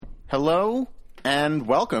Hello and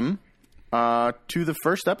welcome to the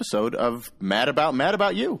first episode of Mad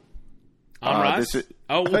About You. I'm Russ.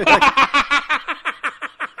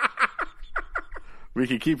 We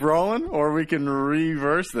can keep rolling, or we can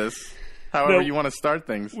reverse this. However you want to start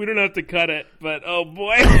things. We don't have to cut it, but oh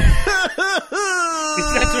boy. That's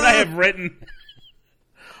what I have written.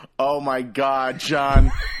 Oh my God, John.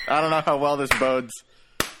 I don't know how well this bodes.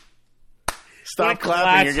 Stop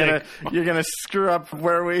clapping. You're gonna screw up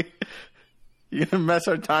you're gonna mess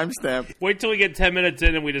our timestamp. Wait till we get 10 minutes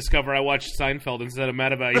in and we discover I watched Seinfeld instead of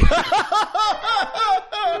Mad About You.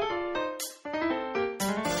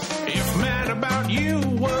 If Mad About You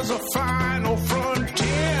was a final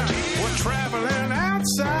frontier, we're traveling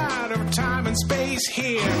outside of time and space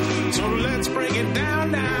here. So let's break it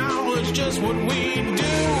down now. It's just what we do.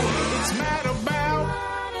 It's Mad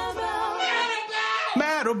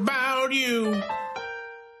About You.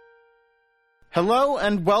 Hello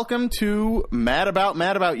and welcome to Mad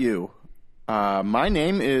About You. My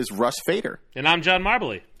name is Russ Fader. And I'm John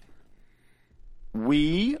Marbley.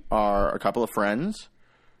 We are a couple of friends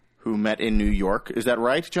who met in New York. Is that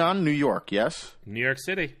right, John? New York, yes? New York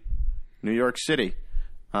City. New York City.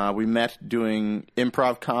 We met doing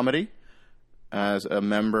improv comedy as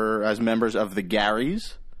members of the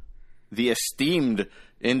Garys, the esteemed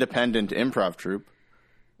independent improv troupe,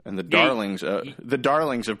 and the darlings of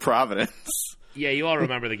Providence. Yeah, you all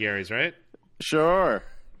remember the Garys, right? Sure.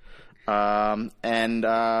 And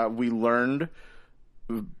we learned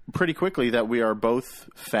pretty quickly that we are both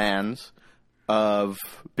big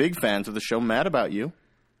fans of the show Mad About You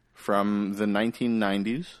from the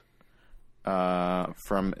 1990s,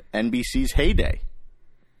 from NBC's heyday.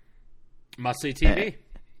 Must-see TV.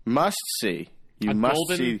 Must see. You must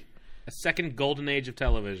see. A second golden age of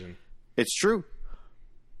television. It's true.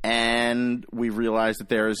 And we realized that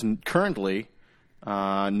there is currently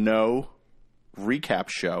no recap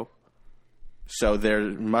show. So there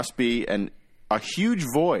must be a huge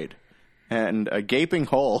void and a gaping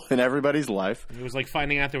hole in everybody's life. It was like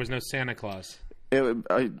finding out there was no Santa Claus.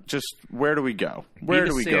 Where do we go? Where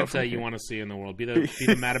do we go? Be the Santa you want to see in the world. Be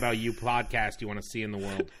the Mad About You podcast you want to see in the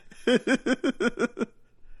world.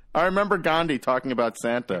 I remember Gandhi talking about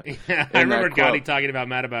Santa. Yeah, I remember Gandhi talking about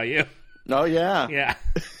Mad About You. Oh, yeah. Yeah.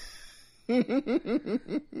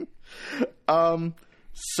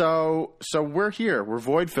 So we're here. We're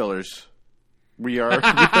void fillers. We're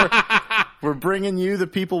bringing you, the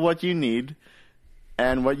people, what you need.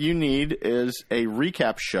 And what you need is a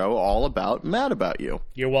recap show all about Mad About You.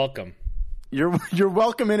 You're welcome. You're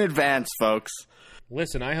welcome in advance, folks.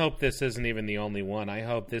 Listen, I hope this isn't even the only one. I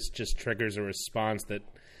hope this just triggers a response that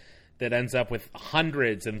ends up with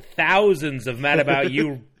hundreds and thousands of Mad About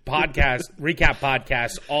You recap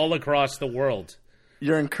podcasts all across the world.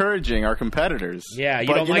 You're encouraging our competitors. Yeah, you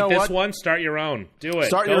don't like this one? Start your own. Do it.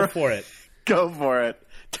 Go for it. Go for it.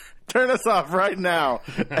 Turn us off right now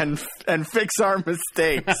and fix our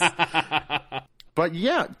mistakes. But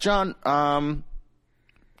yeah, John,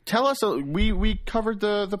 tell us. We covered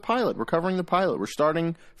the pilot. We're covering the pilot. We're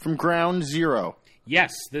starting from ground zero.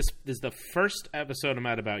 Yes, this is the first episode of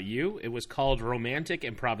Mad About You. It was called Romantic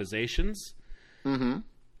Improvisations. Mm-hmm.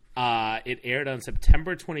 It aired on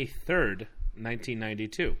September 23rd,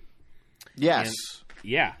 1992. Yes. And,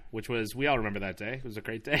 yeah, which was, we all remember that day. It was a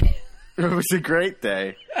great day. It was a great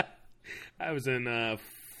day. I was in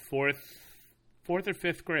fourth or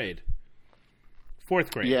fifth grade.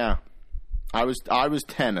 Fourth grade. Yeah. I was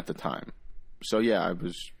 10 at the time. So yeah, I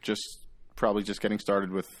was probably just getting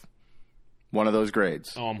started with one of those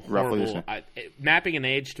grades. Oh, I'm horrible. Mapping an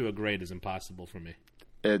age to a grade is impossible for me.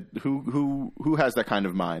 Who has that kind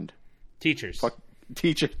of mind? Teachers.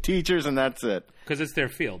 Teachers, and that's it. Because it's their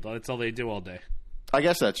field. That's all they do all day. I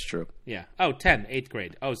guess that's true. Yeah. Oh, 10, 8th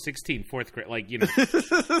grade. Oh, 16, 4th grade. Like, you know.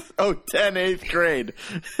 Oh, 10, 8th grade.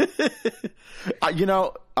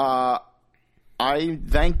 I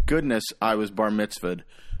thank goodness I was bar mitzvahed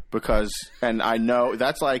and I know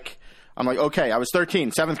that's like, I'm like, okay, I was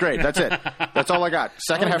 13, 7th grade. That's it. That's all I got.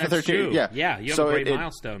 Second half of 13. True. Yeah. Yeah. You have a great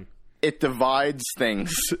milestone. It divides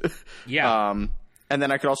things. Yeah. And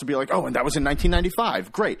then I could also be like, oh, and that was in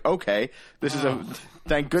 1995. Great. Okay. This is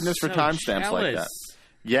thank goodness for timestamps like that.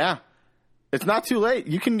 Yeah. It's not too late.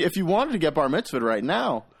 You can, if you wanted to get bar mitzvahed right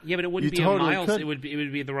now. Yeah, but it wouldn't be totally a milestone. could. It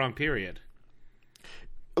would be the wrong period.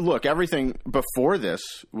 Look, everything before this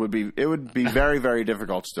would be very, very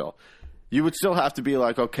difficult still. You would still have to be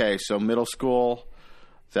like, okay, so middle school,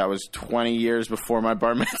 that was 20 years before my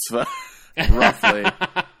bar mitzvah, roughly.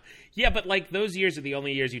 Yeah, but like those years are the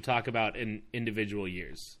only years you talk about in individual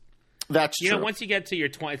years. That's true. You know, once you get to your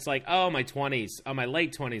 20s, it's like, oh, my 20s, oh, my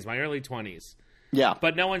late 20s, my early 20s. Yeah.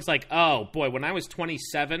 But no one's like, oh, boy, when I was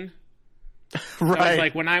 27... Right. I was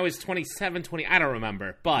like, when I was 27, 20... I don't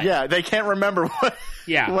remember, but... Yeah, they can't remember what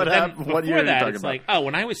but then happened. What year before that, you're talking it's about. like, oh,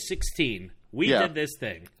 when I was 16, we did this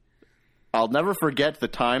thing. I'll never forget the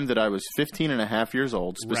time that I was 15 and a half years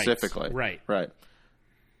old, specifically. Right. Ah.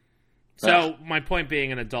 So, my point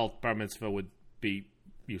being, an adult bar mitzvah would be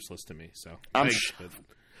useless to me, so...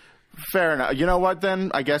 Fair enough. You know what,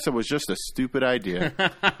 then? I guess it was just a stupid idea.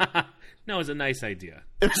 No, it was a nice idea.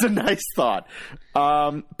 It was a nice thought.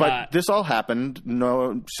 But this all happened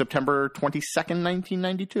September 22nd,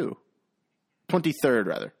 1992. 23rd,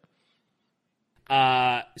 rather.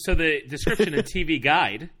 So the description in TV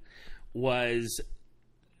Guide was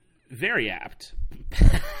very apt.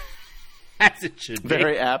 As it should be.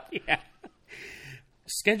 Very apt. Yeah.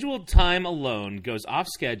 Scheduled time alone goes off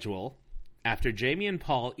schedule after Jamie and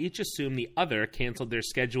Paul each assume the other canceled their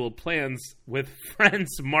scheduled plans with friends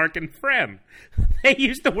Mark and Fran. They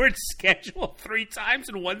used the word schedule 3 times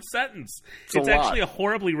in one sentence. It's actually a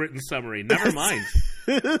horribly written summary. Never mind.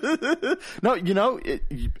 No,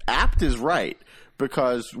 apt is right,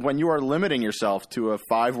 because when you are limiting yourself to a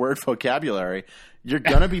 5-word vocabulary, you're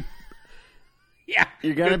going to be... Yeah.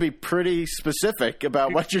 You're going to be pretty specific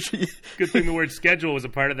about what you're... Good thing the word schedule was a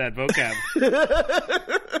part of that vocab.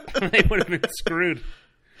 They would have been screwed.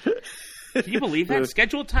 Can you believe that?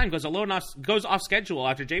 Scheduled time goes off schedule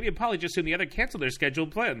after Jamie and Polly just assumed the other canceled their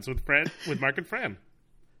scheduled plans with Mark and Fran.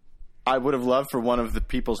 I would have loved for one of the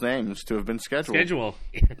people's names to have been scheduled. Schedule.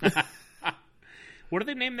 What do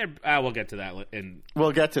they name their... we'll get to that in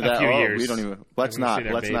We'll get to that. few years. We don't even... Let's not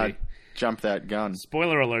jump that gun.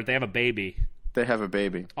 Spoiler alert, they have a baby. They have a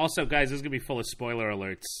baby. Also, guys, this is going to be full of spoiler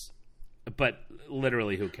alerts. But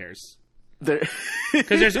literally, who cares? Because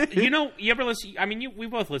there's... you ever listen... I mean, we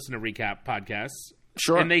both listen to recap podcasts.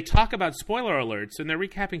 Sure. And they talk about spoiler alerts, and they're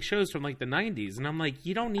recapping shows from, like, the 90s. And I'm like,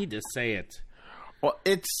 you don't need to say it. Well,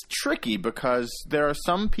 it's tricky because there are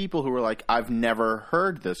some people who are like, I've never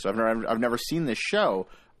heard this. I've never seen this show.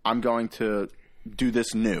 I'm going to do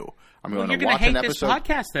this new. I'm going to watch an episode. You're going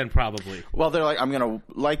to hate this podcast then, probably. Well, they're like, I'm going to...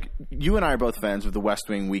 Like, you and I are both fans of the West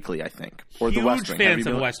Wing Weekly, I think. Or Huge the West Wing. fans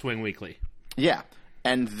of West Wing Weekly. Yeah.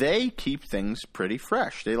 And they keep things pretty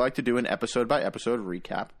fresh. They like to do an episode-by-episode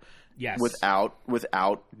recap. Yes.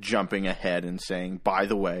 Without jumping ahead and saying, by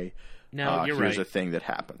the way... No, you're here's right. a thing that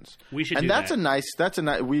happens. We should and do that's that. That's a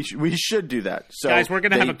nice. We should do that. So guys, we're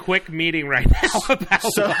going to have a quick meeting right now about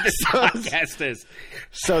what this podcast is.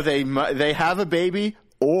 So they have a baby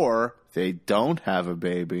or they don't have a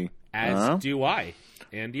baby. As do I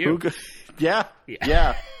and you. Yeah.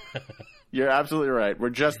 You're absolutely right. We're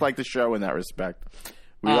just like the show in that respect.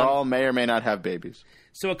 We all may or may not have babies.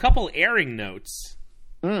 So a couple airing notes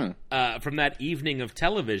from that evening of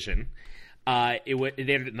television. It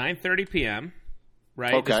aired at 9:30 p.m.,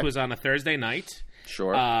 right? Okay. This was on a Thursday night.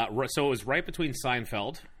 Sure. So it was right between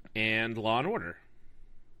Seinfeld and Law and Order.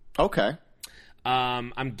 Okay.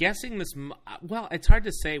 I'm guessing this... Well, it's hard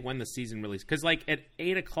to say when the season released. Because, like, at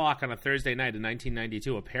 8 o'clock on a Thursday night in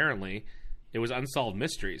 1992, apparently, it was Unsolved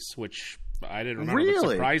Mysteries, which I didn't remember. Really?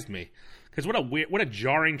 That surprised me. Because what a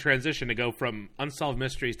jarring transition to go from Unsolved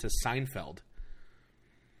Mysteries to Seinfeld.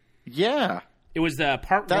 Yeah. It was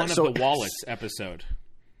part one of the Wallets episode.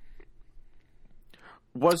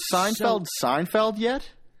 Was Seinfeld Seinfeld yet?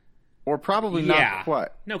 Or probably not quite.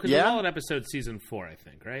 No, because the Wallet episode's season 4, I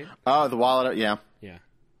think, right? Oh, the Wallet, yeah. Yeah.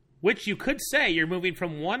 Which you could say you're moving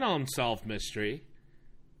from one unsolved mystery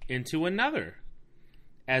into another.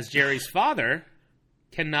 As Jerry's father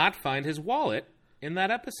cannot find his wallet in that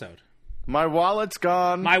episode. My wallet's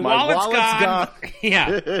gone. My wallet's gone.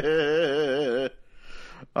 Yeah.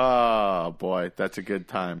 Oh, boy. That's a good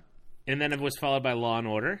time. And then it was followed by Law and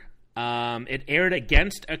Order. It aired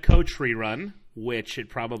against a Coach rerun, which it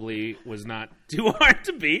probably was not too hard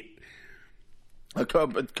to beat.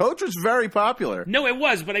 Coach was very popular. No, it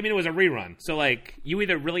was, but I mean, it was a rerun. So, like, you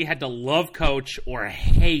either really had to love Coach or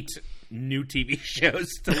hate new TV shows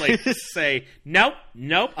to, like, say, nope,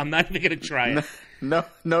 I'm not even going to try it.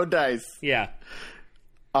 No dice. Yeah.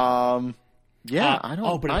 Yeah, I don't...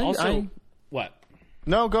 Oh, but also... What?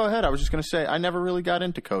 No, go ahead. I was just going to say, I never really got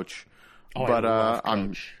into Coach. Oh, but, I love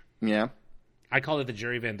Coach. Yeah. I called it the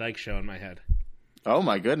Jerry Van Dyke Show in my head. Oh,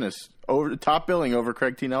 my goodness. Top billing over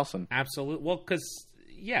Craig T. Nelson. Absolutely. Well,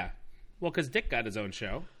 because Dick got his own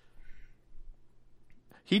show.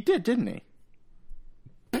 He did, didn't he?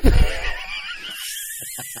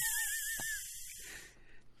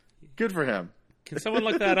 Good for him. Can someone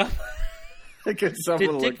look that up? Did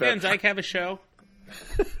Dick Van Dyke have a show?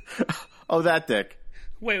 Oh, that Dick.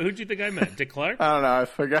 Wait, who'd you think I meant? Dick Clark? I don't know. I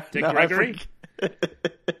forgot. Dick Gregory?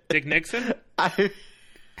 Dick Nixon?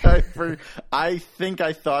 I think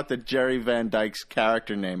I thought that Jerry Van Dyke's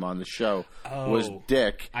character name on the show was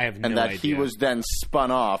Dick. I have no and that idea. he was then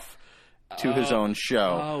spun off to his own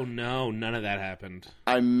show. Oh, no. None of that happened.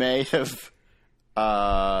 I may have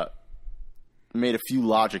made a few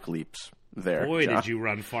logic leaps there. Boy, John. did you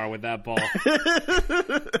run far with that ball.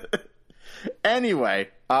 Anyway,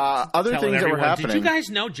 other Telling things that were everyone, happening. did you guys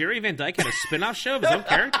know Jerry Van Dyke had a spin-off show of his own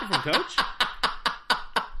character from Coach?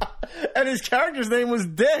 And his character's name was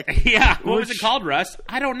Dick. Yeah. What was it called, Russ?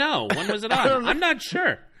 I don't know. When was it on? I'm not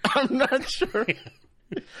sure. I'm not sure.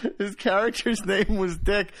 His character's name was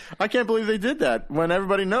Dick. I can't believe they did that when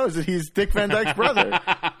everybody knows that he's Dick Van Dyke's brother.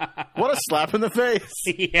 What a slap in the face.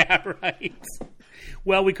 Yeah, right.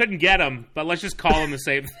 Well, we couldn't get him, but let's just call him the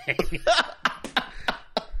same thing.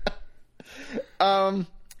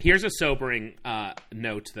 Here's a sobering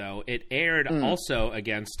note, though. It aired also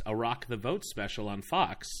against a Rock the Vote special on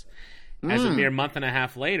Fox. As a mere month and a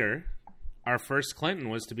half later, our first Clinton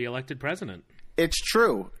was to be elected president. It's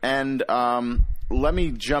true. And let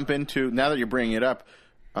me jump into, now that you're bringing it up,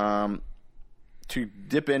 to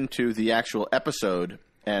dip into the actual episode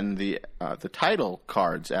and the title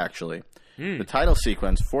cards, actually. The title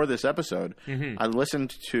sequence for this episode. I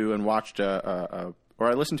listened to and watched, I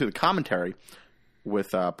listened to the commentary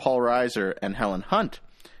with Paul Reiser and Helen Hunt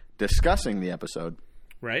discussing the episode.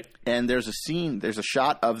 Right? And there's a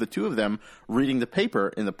shot of the two of them reading the paper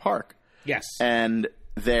in the park. Yes. And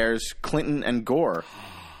there's Clinton and Gore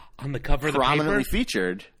on the cover of the prominently paper?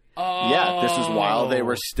 featured. Oh. Yeah, this is while they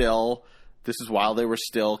were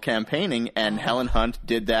still campaigning, and Helen Hunt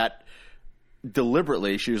did that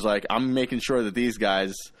deliberately. She was like, I'm making sure that these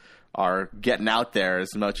guys are getting out there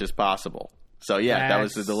as much as possible. So yeah, that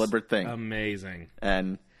was a deliberate thing. Amazing.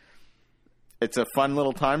 And it's a fun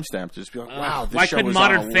little timestamp to just be like, wow, this why show couldn't was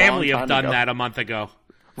on a Modern Family long have time done ago. that a month ago?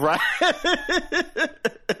 Right.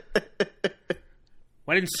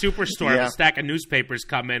 Why didn't Superstore have Yeah. a stack of newspapers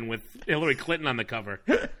come in with Hillary Clinton on the cover?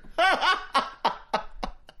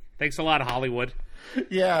 Thanks a lot, Hollywood.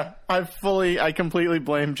 Yeah, I completely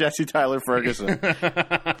blame Jesse Tyler Ferguson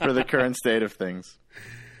for the current state of things.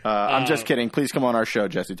 I'm just kidding. Please come on our show,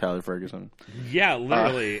 Jesse Tyler Ferguson. Yeah,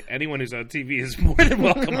 literally. Anyone who's on TV is more than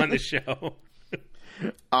welcome on the show.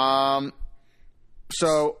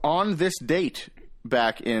 So on this date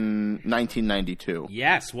back in 1992,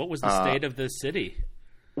 Yes, what was the state of the city?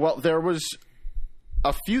 well, there was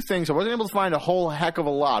a few things. I wasn't able to find a whole heck of a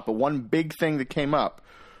lot, but one big thing that came up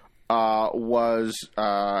was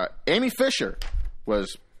Amy Fisher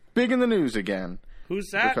was big in the news again. Who's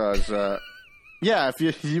that? Because, yeah,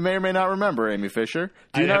 if you may or may not remember Amy Fisher.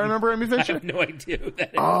 Do you not remember Amy I Fisher? have no idea who that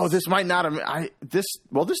is. Oh, this might not have. This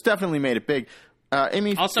definitely made it big.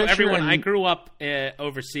 Amy Also, Fisher everyone, and- I grew up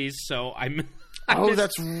overseas, so Oh,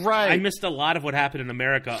 that's right. I missed a lot of what happened in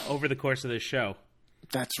America over the course of this show.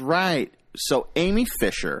 That's right. So Amy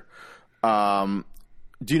Fisher. Do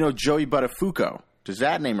you know Joey Buttafuoco? Does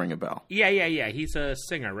that name ring a bell? Yeah. He's a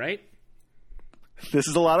singer, right? This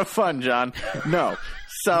is a lot of fun, John. No.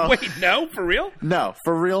 So Wait, no? For real? no,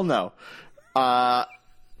 for real, no.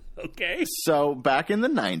 Okay. So back in the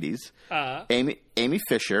 90s, Amy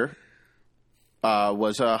Fisher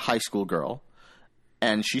was a high school girl,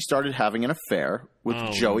 and she started having an affair with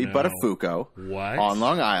Joey no. Buttafuoco What? on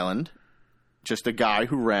Long Island, just a guy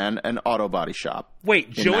who ran an auto body shop.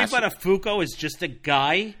 Wait, Joey Buttafuoco is just a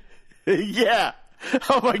guy Yeah.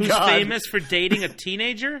 Oh, my who's God. famous for dating a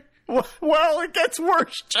teenager? Well, it gets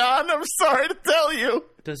worse, John. I'm sorry to tell you.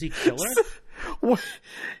 Does he kill her?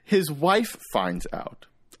 His wife finds out,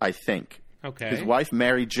 I think. Okay. His wife,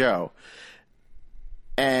 Mary Jo.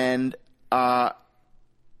 And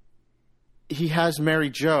he has Mary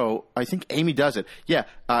Jo. I think Amy does it. Yeah.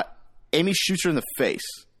 Amy shoots her in the face.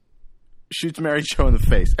 Shoots Mary Jo in the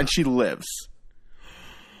face. And she lives.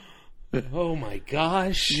 Oh, my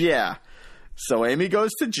gosh. Yeah. So Amy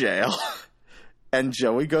goes to jail. And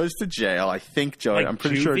Joey goes to jail. I think Joey. Like I'm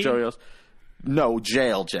pretty sure juvie? Joey goes. No,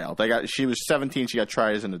 jail. She was 17. She got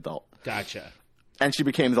tried as an adult. Gotcha. And she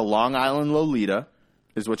became the Long Island Lolita,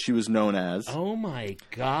 is what she was known as. Oh, my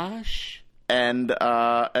gosh. And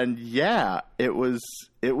yeah, it was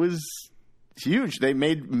huge. They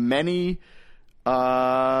made many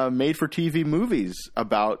made for TV movies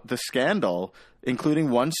about the scandal, including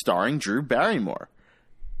one starring Drew Barrymore.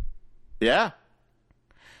 Yeah.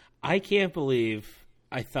 I can't believe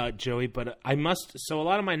I thought Joey, but I must. So a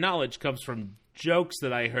lot of my knowledge comes from jokes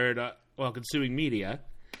that I heard while consuming media.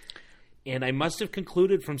 And I must have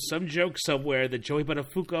concluded from some joke somewhere that Joey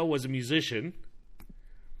Buttafuoco was a musician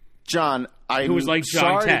John, who was like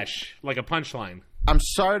John Tesh, like a punchline. I'm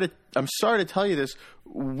sorry to I'm sorry to tell you this.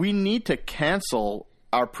 We need to cancel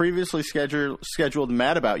our previously scheduled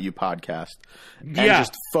Mad About You podcast and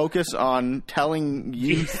just focus on telling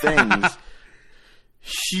you things.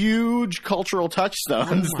 Huge cultural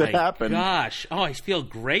touchstones that happen. Gosh. Oh, I feel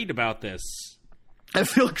great about this. I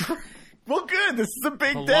feel great. Well, good. This is a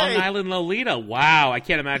big day. Long Island Lolita. Wow. I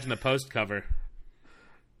can't imagine the post cover.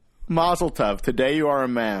 Mazel tov. Today you are a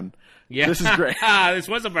man. Yeah. This is great. This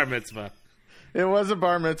was a bar mitzvah. It was a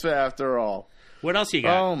bar mitzvah after all. What else you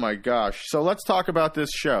got? Oh, my gosh. So let's talk about this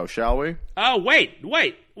show, shall we? Oh, wait.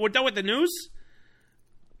 We're done with the news?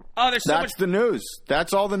 Oh, there's so much. That's the news.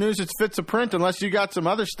 That's all the news that's fit to print, unless you got some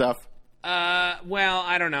other stuff. Well,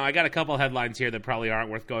 I don't know. I got a couple headlines here that probably aren't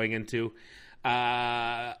worth going into.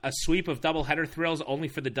 A sweep of doubleheader thrills only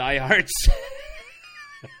for the diehards.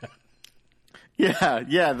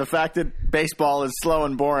 Yeah. The fact that baseball is slow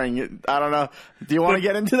and boring. I don't know. Do you want to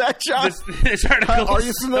get into that, John? This article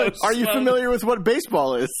Are you familiar with what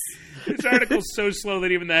baseball is? This article's so slow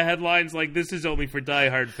that even the headline's like, "This is only for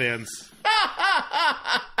diehard fans."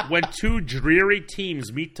 When two dreary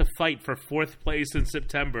teams meet to fight for fourth place in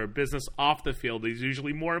September, business off the field is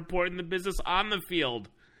usually more important than business on the field.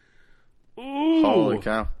 Ooh. Holy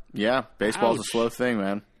cow. Yeah, baseball's Ouch. a slow thing,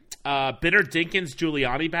 man. Bitter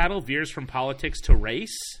Dinkins-Giuliani battle veers from politics to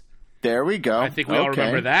race. There we go. I think we all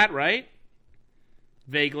remember that, right?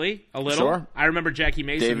 Vaguely, a little. Sure. I remember Jackie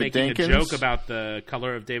Mason David making Dinkins. a joke about the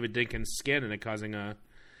color of David Dinkins' skin and it causing a...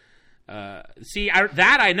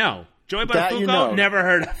 that I know. Joy That Buttafuoco, you know. never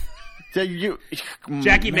heard of.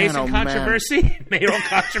 Jackie Mason controversy, mayoral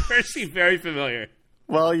controversy, very familiar.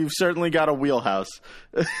 Well, you've certainly got a wheelhouse.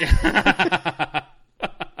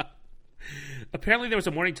 Apparently there was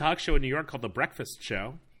a morning talk show in New York called The Breakfast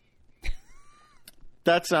Show.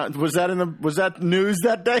 Was that news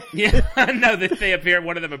that day? Yeah, no, they appeared.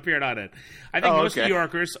 One of them appeared on it. I think most okay. New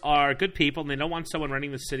Yorkers are good people, and they don't want someone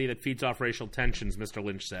running the city that feeds off racial tensions. Mr.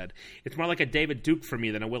 Lynch said, "It's more like a David Duke for me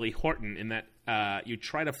than a Willie Horton in that you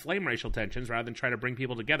try to flame racial tensions rather than try to bring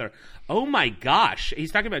people together." Oh my gosh,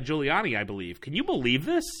 he's talking about Giuliani, I believe. Can you believe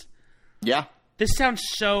this? Yeah. This sounds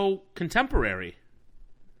so contemporary.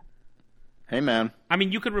 Hey, man. I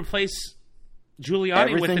mean, you could replace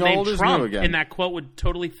Giuliani with the Everything name old is new Trump, again. and that quote would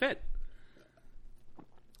totally fit.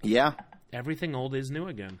 Yeah. Everything old is new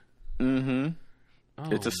again. Mm-hmm.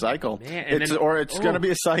 Oh, It's a cycle. man. It's going to be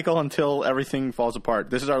a cycle until everything falls apart.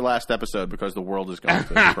 This is our last episode because the world is going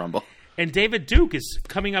to crumble. And David Duke is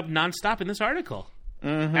coming up nonstop in this article,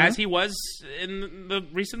 as he was in the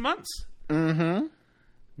recent months. Mm-hmm.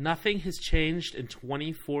 Nothing has changed in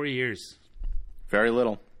 24 years. Very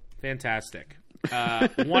little. Fantastic.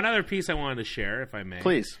 One other piece I wanted to share, if I may.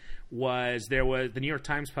 Please. The New York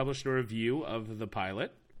Times published a review of the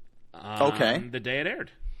pilot. The day it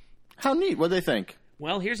aired. How neat. What'd they think?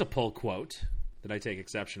 Well, here's a pull quote that I take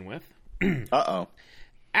exception with. Uh-oh.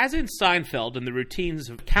 As in Seinfeld and the routines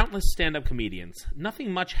of countless stand-up comedians,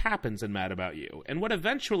 nothing much happens in Mad About You. And what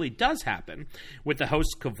eventually does happen, with the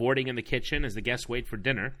host cavorting in the kitchen as the guests wait for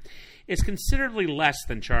dinner, is considerably less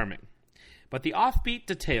than charming. But the offbeat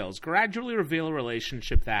details gradually reveal a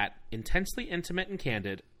relationship that, intensely intimate and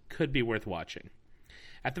candid, could be worth watching.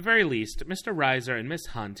 At the very least, Mr. Reiser and Miss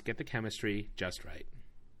Hunt get the chemistry just right.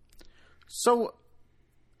 So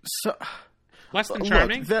less than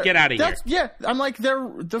charming? Get out of here. Yeah, I'm like,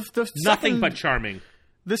 the Nothing but charming.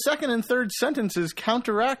 The second and third sentences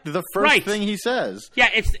counteract the first thing he says. Yeah,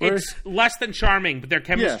 it's less than charming, but their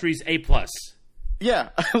chemistry's A+. Yeah,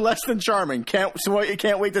 less than charming. Can't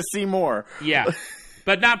wait to see more. Yeah,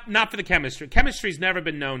 but not for the chemistry. Chemistry's never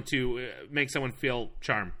been known to make someone feel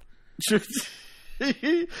charm.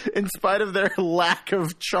 In spite of their lack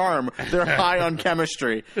of charm, they're high on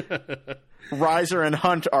chemistry. Reiser and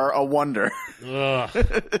Hunt are a wonder. Ugh.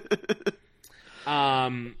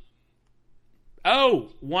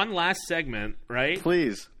 One last segment, right?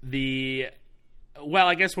 Please. I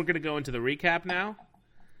guess we're going to go into the recap now.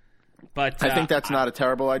 But I think that's not a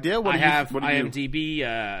terrible idea. I have IMDb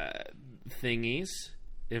thingies,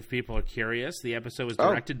 if people are curious. The episode was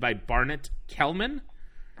directed by Barnett Kellman,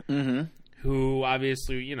 who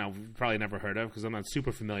obviously, you've probably never heard of because I'm not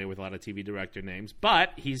super familiar with a lot of TV director names.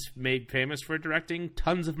 But he's made famous for directing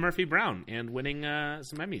tons of Murphy Brown and winning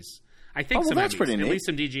some Emmys. I think some that's Emmys, pretty neat. at least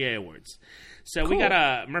some DGA awards. So Cool. we got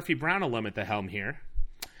a Murphy Brown alum at the helm here.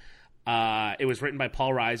 It was written by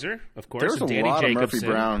Paul Reiser, of course, There's and a Danny lot Jacobson. of Murphy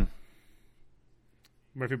Brown.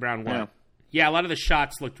 Murphy Brown what? Yeah. Yeah, a lot of the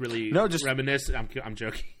shots looked really reminiscent. I'm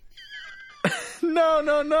joking.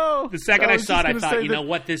 No. The second I saw it, I thought, you know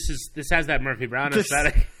what? This has that Murphy Brown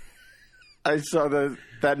aesthetic. I saw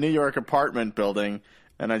that New York apartment building,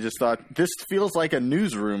 And I just thought, this feels like a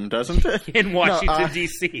newsroom, doesn't it? In Washington,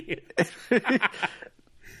 D.C.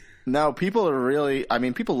 No, people are really... I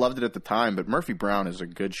mean, people loved it at the time, but Murphy Brown is a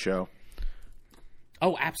good show.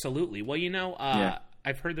 Oh, absolutely. Well, Yeah.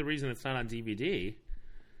 I've heard the reason it's not on DVD.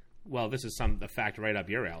 Well, this is a fact right up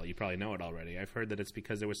your alley. You probably know it already. I've heard that it's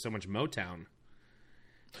because there was so much Motown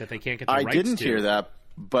that they can't get the rights to. I didn't hear that,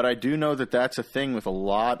 but I do know that that's a thing with a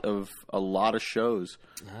lot of shows.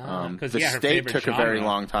 The state took a very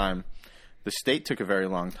long time. The state took a very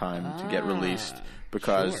long time to get released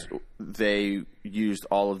because they used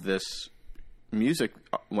all of this music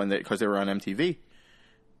because they were on MTV,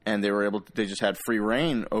 and they just had free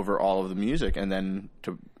reign over all of the music, and then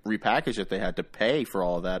to repackage it, they had to pay for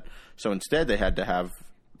all of that. So instead, they had to have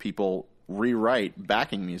people rewrite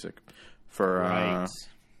backing music for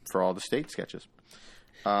all the state sketches.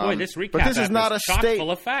 Boy, this recap this is not a chock state full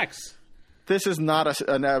of facts. This is not a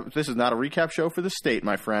recap show for the state,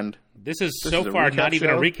 my friend. This is so far not even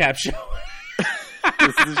a recap show.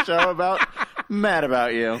 This is a show about Mad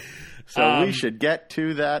About You. So we should get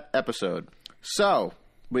to that episode. So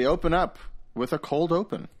we open up with a cold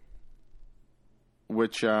open,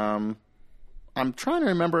 which I'm trying to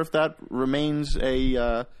remember if that remains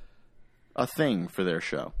a thing for their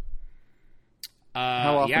show.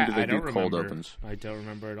 How often do they do cold opens? I don't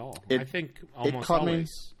remember at all. I think almost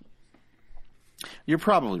always. You're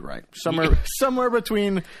probably right. Somewhere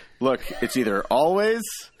between. Look, it's either always,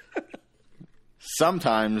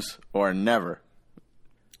 sometimes, or never.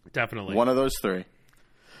 Definitely one of those three.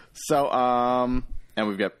 So, and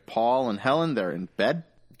we've got Paul and Helen. They're in bed.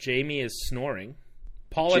 Jamie is snoring.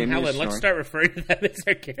 Paul and Helen. Let's start referring to them as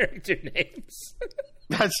their character names.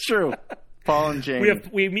 That's true. Paul and Jamie.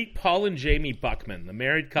 We meet Paul and Jamie Buckman, the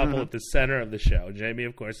married couple at the center of the show. Jamie,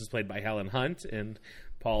 of course, is played by Helen Hunt, and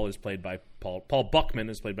Paul is played by Paul Buckman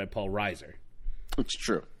is played by Paul Reiser. It's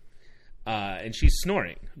true. And she's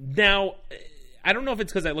snoring. Now, I don't know if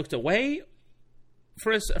it's because I looked away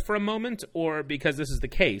for a moment or because this is the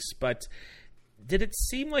case, but did it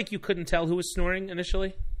seem like you couldn't tell who was snoring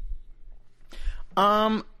initially?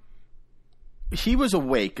 He was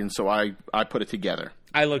awake, and so I put it together.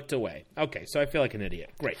 I looked away. Okay, so I feel like an idiot.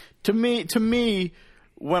 Great. To me,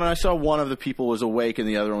 when I saw one of the people was awake and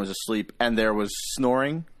the other one was asleep, and there was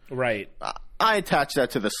snoring, right? I attached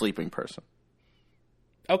that to the sleeping person.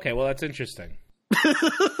 Okay, well that's interesting.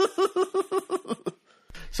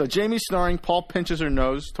 So Jamie's snoring. Paul pinches her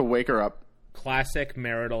nose to wake her up. Classic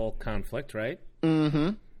marital conflict, right?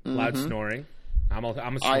 Mm-hmm. Loud snoring. I'm a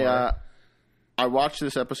snorer. I watched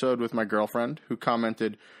this episode with my girlfriend, who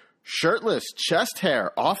commented, "Shirtless, chest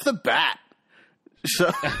hair, off the bat." So,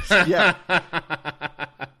 yeah.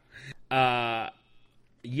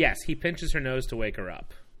 Yes, he pinches her nose to wake her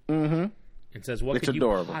up. Mm-hmm. And says, "What could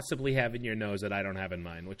you possibly have in your nose that I don't have in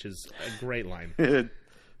mine?" Which is a great line.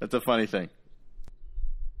 That's a funny thing.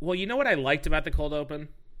 Well, you know what I liked about the cold open?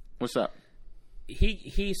 What's that?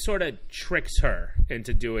 He sort of tricks her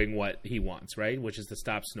into doing what he wants, right? Which is to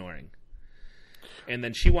stop snoring. And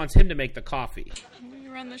then she wants him to make the coffee. Will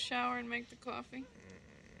you run the shower and make the coffee?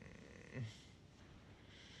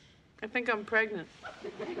 I think I'm pregnant.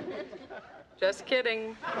 Just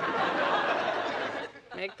kidding.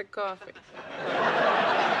 Make the coffee.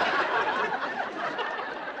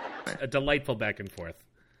 A delightful back and forth.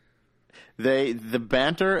 The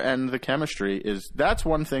banter and the chemistry that's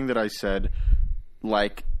one thing that I said,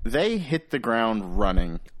 like, they hit the ground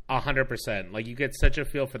running. 100%. Like, you get such a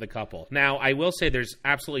feel for the couple. Now, I will say there's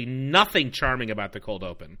absolutely nothing charming about the cold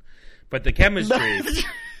open, but the chemistry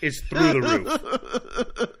is through the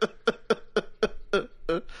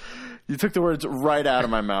roof. You took the words right out of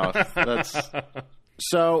my mouth.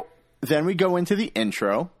 So then we go into the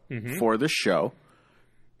intro for the show,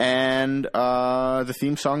 and the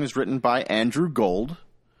theme song is written by Andrew Gold.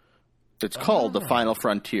 It's called The Final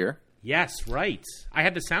Frontier. Yes, right. I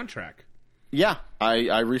had the soundtrack. Yeah,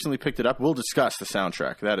 I recently picked it up. We'll discuss the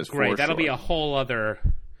soundtrack. That is great. That'll be a whole other.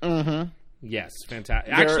 Mm-hmm. Yes,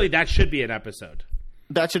 fantastic. Actually, that should be an episode.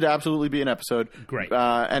 That should absolutely be an episode. Great.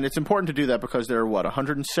 And it's important to do that because there are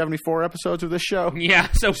 174 episodes of this show. Yeah.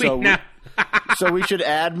 So we should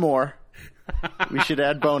add more. We should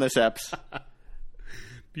add bonus eps.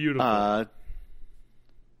 Beautiful.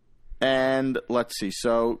 And let's see.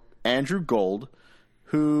 So Andrew Gold,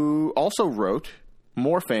 who also wrote,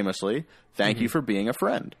 more famously, Thank You for Being a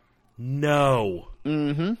Friend. No.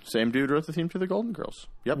 Mm-hmm. Same dude wrote the theme to the Golden Girls.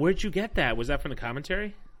 Yep. Where'd you get that? Was that from the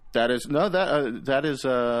commentary? That is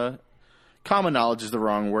common knowledge is the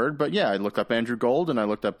wrong word, but yeah, I looked up Andrew Gold and I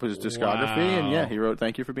looked up his discography, and yeah, he wrote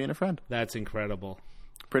Thank You for Being a Friend. That's incredible.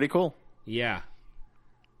 Pretty cool. Yeah.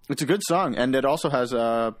 It's a good song, and it also has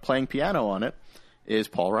playing piano on it is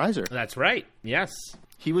Paul Reiser. That's right. Yes.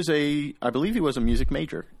 I believe he was a music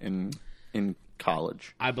major in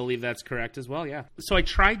college. I believe that's correct as well, yeah. So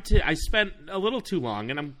I spent a little too long,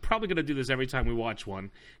 and I'm probably going to do this every time we watch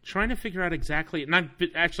one, trying to figure out exactly,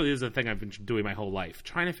 actually this is a thing I've been doing my whole life,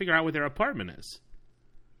 trying to figure out what their apartment is.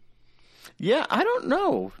 Yeah, I don't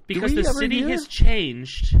know. Because the city has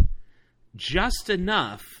changed just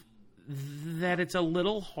enough that it's a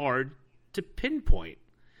little hard to pinpoint.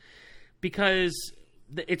 Because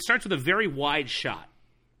it starts with a very wide shot.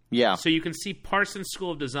 Yeah. So you can see Parsons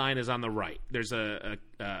School of Design is on the right. There's a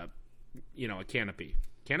canopy.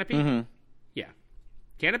 Canopy? Mm-hmm. Yeah.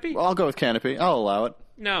 Canopy? Well, I'll go with canopy. I'll allow it.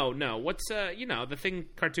 No. What's, the thing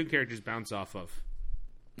cartoon characters bounce off of?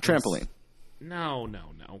 Trampoline. No.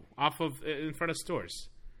 Off of, in front of stores.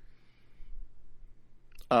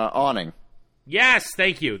 Awning. Yes,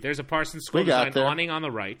 thank you. There's a Parsons School of Design there. awning on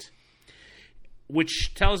the right,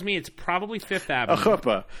 which tells me it's probably Fifth Avenue. A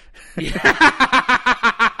chuppah.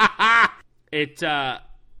 It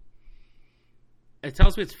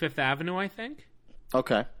tells me it's Fifth Avenue, I think.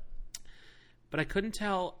 Okay. But I couldn't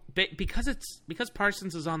tell because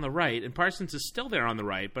Parsons is on the right, and Parsons is still there on the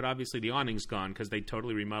right, but obviously the awning's gone because they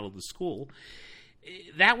totally remodeled the school.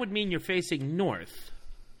 That would mean you're facing north,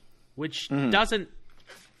 which doesn't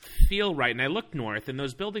feel right. And I looked north, and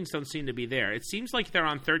those buildings don't seem to be there. It seems like they're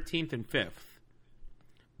on 13th and 5th.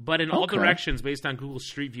 But in all directions, based on Google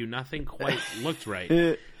Street View, nothing quite looked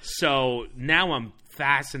right. So now I'm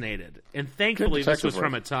fascinated. And thankfully, this was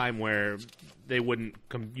from a time where they wouldn't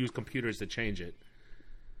use computers to change it.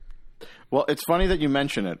 Well, it's funny that you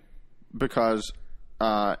mention it because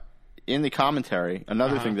in the commentary,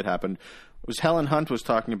 another thing that happened was Helen Hunt was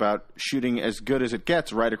talking about shooting As Good As It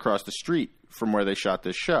Gets right across the street from where they shot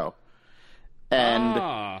this show.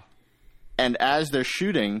 And as they're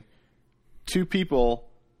shooting, two people...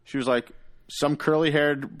 She was like, some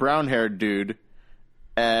curly-haired, brown-haired dude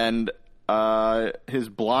and his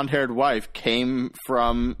blonde-haired wife came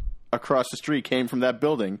from across the street, came from that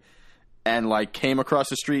building, and, like, came across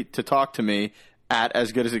the street to talk to me at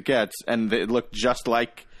As Good As It Gets, and it looked just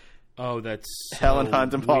like that's Helen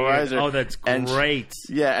Hunt and Paul Reiser. Oh, that's great.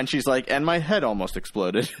 And she's like, and my head almost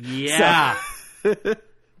exploded. Yeah.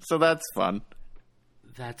 So that's fun.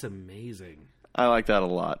 That's amazing. I like that a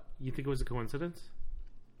lot. You think it was a coincidence?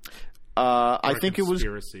 I think it was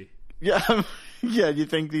conspiracy. Yeah, yeah. You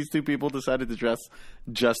think these two people decided to dress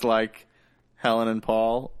just like Helen and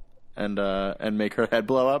Paul and make her head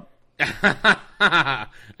blow up? I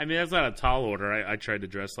mean, that's not a tall order. I tried to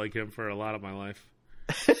dress like him for a lot of my life.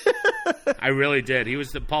 I really did.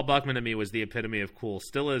 Paul Buckman to me was the epitome of cool.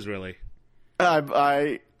 Still is, really.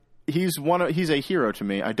 He's a hero to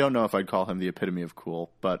me. I don't know if I'd call him the epitome of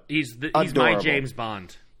cool, but he's my James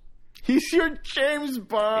Bond. He's your James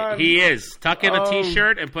Bond. He is. Tuck in a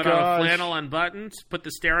T-shirt and put on a flannel unbuttons. Put the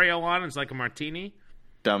stereo on. It's like a martini.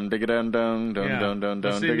 Dum digga dun dun dun dun dun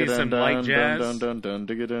dun digga dun dun dun dun dun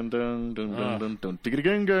digga dun dun dun dun dun dun digga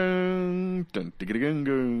gung gung dun digga gung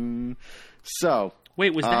gung. So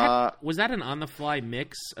wait, was that an on the fly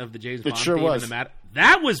mix of the James Bond sure theme was. and the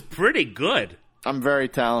That was pretty good. I'm very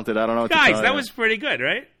talented. I don't know what guys. to tell That you. was pretty good,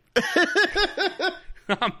 right?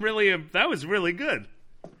 That was really good.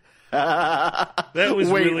 That was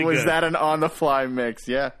really good. Was that an on the fly mix?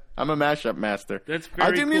 Yeah. I'm a mashup master. That's very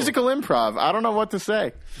I do cool. musical improv. I don't know what to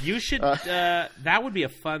say. You should. That would be a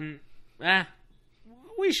fun.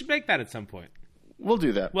 We should make that at some point. We'll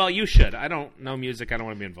do that. Well, you should. I don't know music. I don't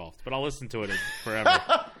want to be involved, but I'll listen to it forever.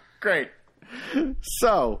 Great.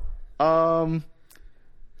 So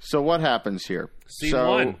what happens here? Scene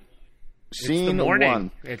one. Scene it's the morning.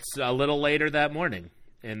 1. It's a little later that morning,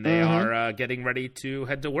 and they are getting ready to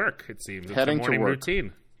head to work. It seems it's heading the morning to work.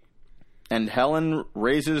 routine. And Helen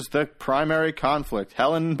raises the primary conflict.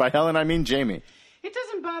 By Helen, I mean Jamie. It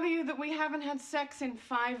doesn't bother you that we haven't had sex in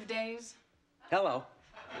 5 days? Hello.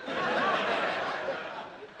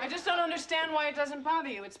 I just don't understand why it doesn't bother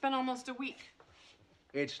you. It's been almost a week.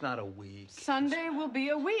 It's not a week. Sunday will be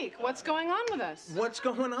a week. What's going on with us? What's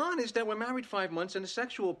going on is that we're married 5 months and the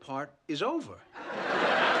sexual part is over.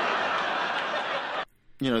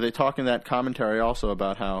 You know, they talk in that commentary also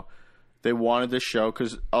about how they wanted this show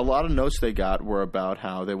because a lot of notes they got were about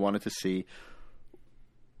how they wanted to see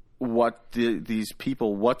what these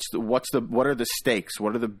people, what are the stakes?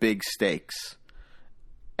 What are the big stakes?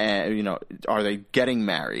 And, you know, are they getting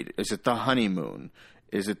married? Is it the honeymoon?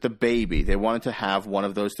 Is it the baby? They wanted to have one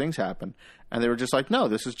of those things happen. And they were just like, no,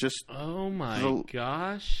 this is just... Oh, my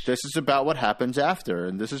gosh. This is about what happens after,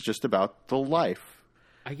 and this is just about the life.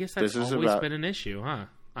 I guess that's always been an issue, huh?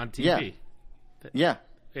 On TV. Yeah.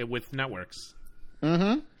 with networks.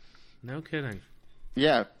 Mm-hmm. No kidding.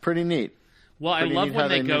 Yeah, pretty neat. Well, Pretty I love neat when how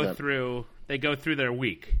they they go knew that. through. They go through their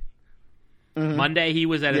week. Mm-hmm. Monday he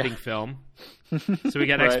was editing film, so we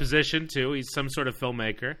got Right. exposition too. He's some sort of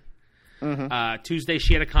filmmaker. Mm-hmm. Tuesday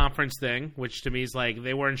she had a conference thing, which to me is like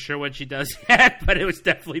they weren't sure what she does yet, but it was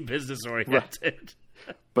definitely business oriented.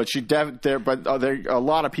 But there a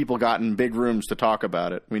lot of people got in big rooms to talk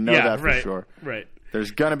about it. We know that for right, sure. Right.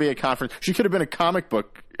 There's gonna be a conference. She could have been a comic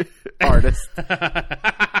book artist.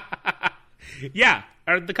 Yeah,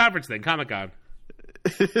 or the conference thing, Comic-Con.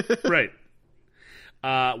 Right.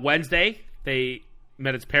 Wednesday, they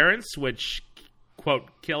met its parents, which, quote,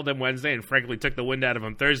 killed him Wednesday and frankly took the wind out of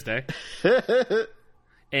him Thursday.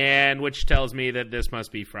 And which tells me that this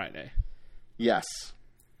must be Friday. Yes.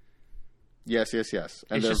 Yes. And It's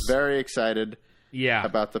they're just- very excited Yeah.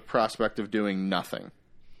 about the prospect of doing nothing.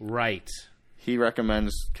 Right. He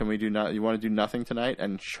recommends, can we do you want to do nothing tonight?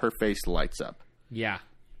 And her face lights up. Yeah.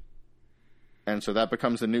 And so that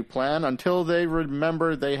becomes the new plan until they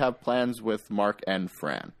remember they have plans with Mark and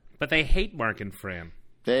Fran. But they hate Mark and Fran.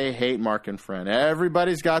 They hate Mark and Fran.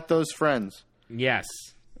 Everybody's got those friends. Yes.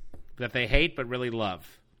 That they hate but really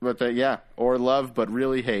love. But or love but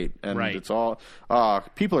really hate. And Right. it's all,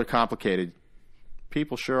 people are complicated.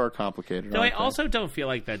 People sure are complicated. Though I aren't they? also don't feel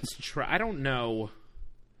like that's true. I don't know.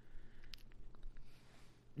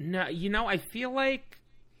 No, I feel like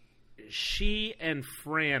she and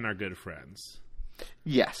Fran are good friends.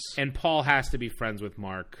 Yes. And Paul has to be friends with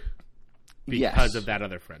Mark because Yes. of that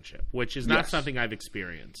other friendship, which is not Yes. something I've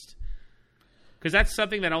experienced. Because that's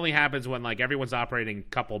something that only happens when like everyone's operating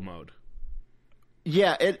couple mode.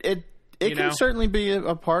 Yeah, it can know? certainly be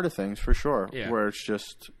a part of things for sure. Yeah. Where it's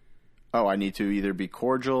just, I need to either be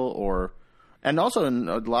cordial or, and also in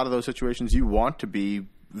a lot of those situations, you want to be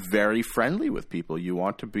very friendly with people. You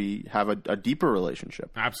want to have a deeper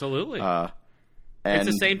relationship. Absolutely. And, it's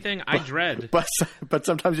the same thing I dread. But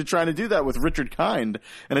sometimes you're trying to do that with Richard Kind,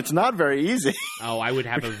 and it's not very easy. Oh, I would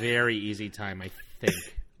have a very easy time, I think.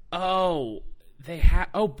 Oh, they have.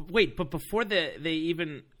 Oh, wait, but before they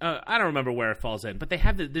even, I don't remember where it falls in, but they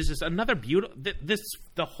have. There's this another beautiful.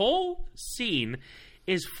 The whole scene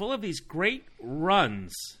is full of these great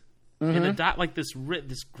runs in the dot, like this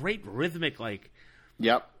great rhythmic like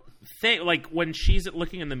Yep. thing. Like when she's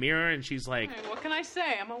looking in the mirror and she's like, Hey, what can I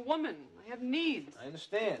say? I'm a woman. I have needs. I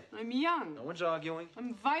understand. I'm young. No one's arguing.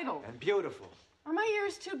 I'm vital. And beautiful. Are my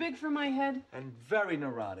ears too big for my head? And very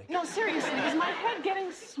neurotic. No, seriously, is my head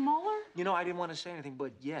getting smaller? You know, I didn't want to say anything,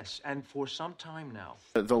 but yes, and for some time now.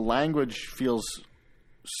 The language feels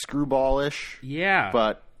screwballish, yeah,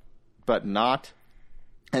 but not.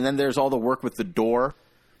 And then there's all the work with the door.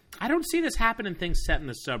 I don't see this happen in things set in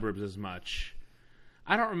the suburbs as much.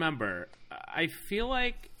 I don't remember. I feel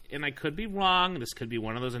like, and I could be wrong, this could be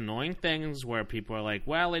one of those annoying things where people are like,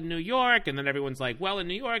 well, in New York, and then everyone's like, well, in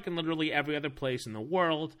New York and literally every other place in the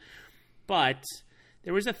world. But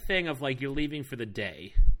there is a thing of like you're leaving for the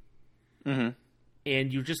day. Mm-hmm.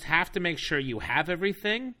 And you just have to make sure you have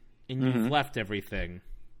everything and you've left everything.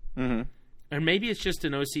 Mm-hmm. And maybe it's just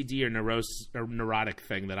an OCD or neurotic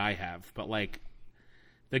thing that I have. But like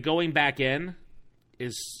the going back in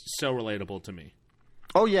is so relatable to me.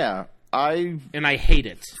 Oh yeah, And I hate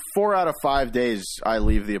it. 4 out of 5 days I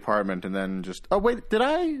leave the apartment and then just, oh wait, did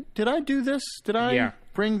I do this? Did I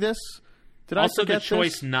bring this? Did Also, I the forget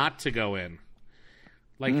choice this? not to go in.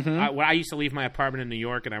 Like when I used to leave my apartment in New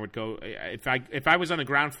York, and I would go if I was on the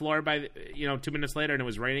ground floor by 2 minutes later and it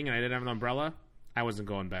was raining and I didn't have an umbrella, I wasn't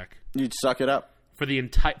going back You'd suck it up. for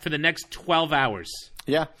the next 12 hours.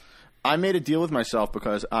 Yeah. I made a deal with myself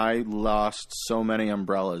because I lost so many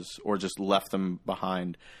umbrellas or just left them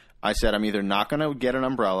behind. I said I'm either not going to get an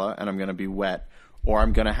umbrella and I'm going to be wet, or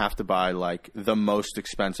I'm going to have to buy like the most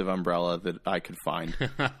expensive umbrella that I could find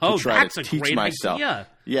Oh, to try that's to a teach great myself. idea.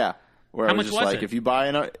 Yeah. Where How I was much just was like, it? if you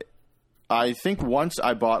buy I think once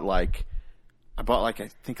I bought like a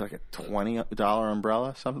 $20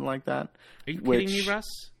 umbrella, something like that. Are you kidding me, Russ?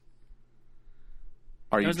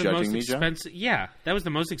 Are That you was the most judging me, Joe? expensive. Yeah, that was the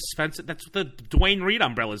most expensive. That's the Dwayne Reed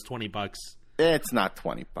umbrella is $20. It's not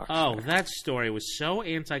 $20. Oh, that story was so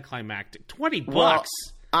anticlimactic. $20. Well,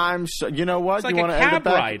 I'm so. You know what? It's like you want a to end it cab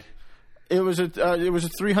back? ride. It was a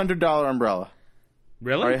 $300 umbrella.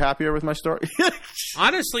 Really? Are you happier with my story?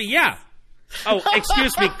 Honestly, yeah. Oh,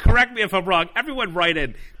 excuse me. Correct me if I'm wrong. Everyone write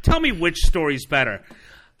in. Tell me which story's better.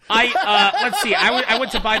 Let's see. I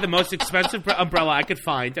went to buy the most expensive umbrella I could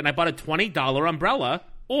find, and I bought a $20 umbrella,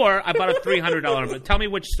 or I bought a $300 umbrella. Tell me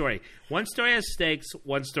which story. One story has stakes,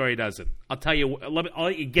 one story doesn't. I'll tell you. I'll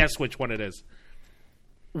let you guess which one it is.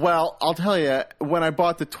 Well, I'll tell you, when I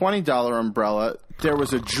bought the $20 umbrella, there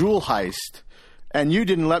was a jewel heist. And you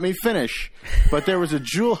didn't let me finish. But there was a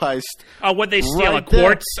jewel heist. Oh, would they steal right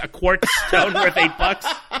a quartz stone worth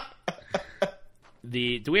 $8?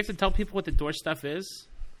 Do we have to tell people what the door stuff is?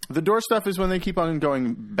 The door stuff is when they keep on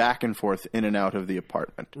going back and forth in and out of the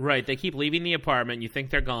apartment. Right. They keep leaving the apartment. You think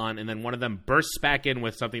they're gone, and then one of them bursts back in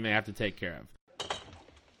with something they have to take care of.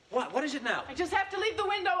 What? What is it now? I just have to leave the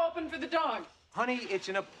window open for the dog. Honey, it's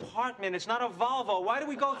an apartment. It's not a Volvo. Why do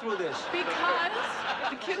we go through this? Because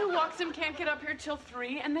the kid who walks him can't get up here till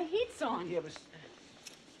 3 and the heat's on. Yeah, but...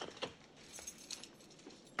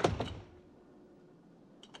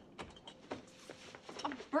 A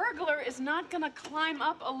burglar is not going to climb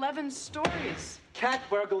up 11 stories. Cat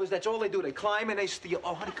burglars, that's all they do. They climb and they steal.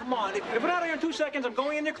 Oh, honey, come on. If we're out of here in 2 seconds, I'm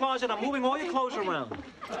going in your closet. I'm moving all your clothes around.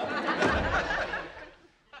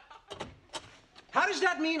 How does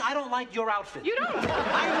that mean I don't like your outfit? You don't.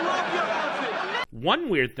 I love your outfit. One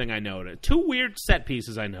weird thing I noticed, 2 weird set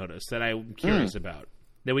pieces I noticed that I'm curious about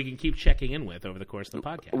that we can keep checking in with over the course of the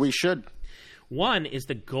podcast. We should. One is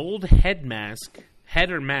the gold head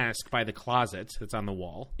or mask by the closet that's on the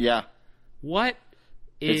wall. Yeah. What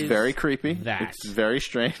is It's very creepy. that? It's very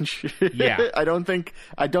strange. Yeah. I don't think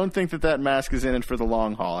that mask is in it for the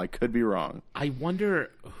long haul. I could be wrong. I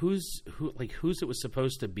wonder whose it was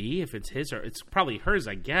supposed to be, if it's his or it's probably hers,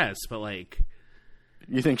 I guess, but like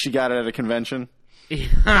You think she got it at a convention?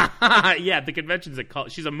 yeah, the convention's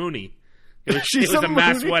she's a Moonie. It was a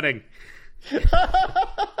mass wedding.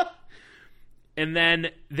 And then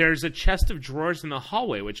there's a chest of drawers in the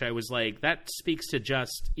hallway, which I was like, that speaks to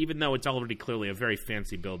just, even though it's already clearly a very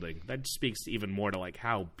fancy building, that speaks even more to like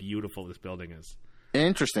how beautiful this building is.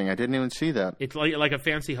 Interesting. I didn't even see that. It's like a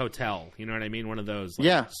fancy hotel. You know what I mean? One of those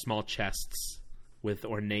small chests with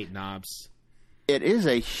ornate knobs. It is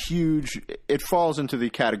it falls into the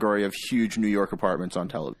category of huge New York apartments on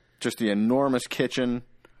television. Just the enormous kitchen.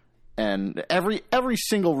 And every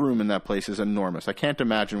single room in that place is enormous. I can't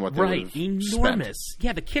imagine what they would have enormous. spent.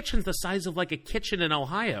 Yeah, the kitchen's the size of like a kitchen in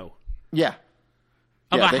Ohio. Yeah.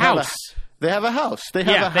 Of a house. They have a house. They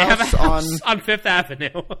They have have a a house house on Fifth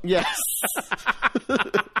Avenue. Yes.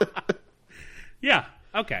 Yeah.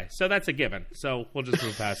 Okay. So that's a given. So we'll just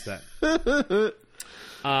move past that.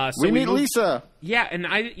 So we meet Lisa. Yeah, and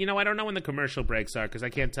I don't know when the commercial breaks are because I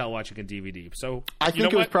can't tell watching a DVD. So I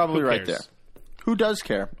think it was probably right there. Who does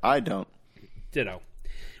care? I don't. Ditto.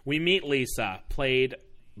 We meet Lisa, played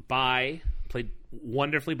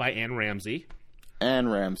wonderfully by Anne Ramsey. Anne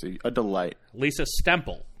Ramsey, a delight. Lisa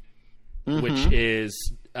Stemple, which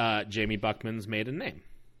is Jamie Buckman's maiden name.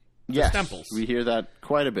 Yes, Stemples. we hear that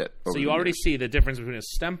quite a bit. So you already see the difference between a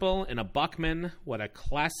Stemple and a Buckman. What a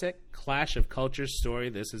classic clash of cultures story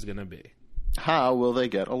this is going to be. How will they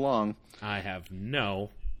get along? I have no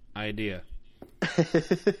idea.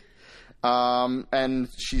 And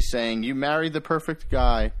she's saying, you married the perfect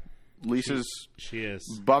guy. Lisa's she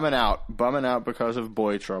is bumming out because of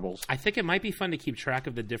boy troubles. I think it might be fun to keep track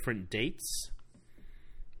of the different dates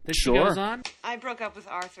that Sure. she goes on. I broke up with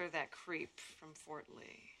Arthur, that creep from Fort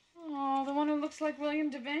Lee. Oh, the one who looks like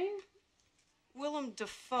William Devane? Willem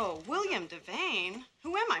Dafoe. William Devane?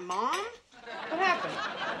 Who am I, Mom? What happened?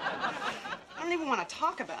 I don't even want to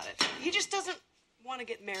talk about it. He just doesn't want to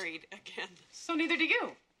get married again. So neither do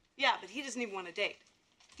you. Yeah, but he doesn't even want to date.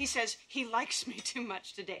 He says he likes me too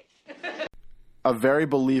much to date. A very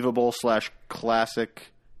believable /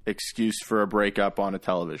 classic excuse for a breakup on a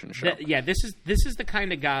television show. This is the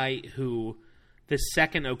kind of guy who, the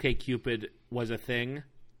second OkCupid was a thing,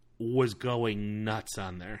 was going nuts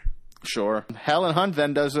on there. Sure. Helen Hunt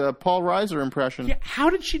then does a Paul Reiser impression. Yeah, how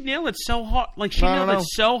did she nail it so hard? Like she nailed it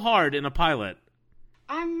so hard in a pilot.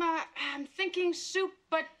 I'm thinking soup,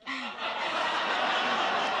 but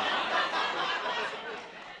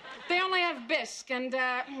they only have bisque, and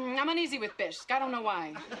I'm uneasy with bisque. I don't know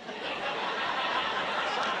why.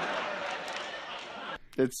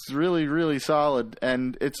 It's really, really solid,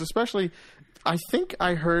 and it's especially. I think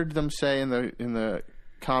I heard them say in the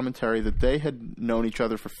commentary that they had known each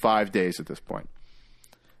other for 5 days at this point,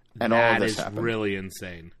 and all of this happened. That is really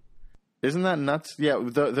insane. Isn't that nuts? Yeah,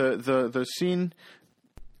 the scene,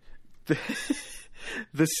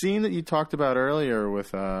 the scene that you talked about earlier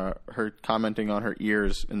with her commenting on her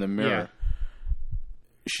ears in the mirror.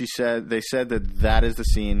 Yeah. They said that is the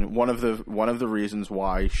scene. One of the reasons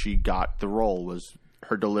why she got the role was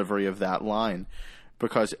her delivery of that line,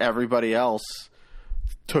 because everybody else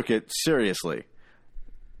took it seriously.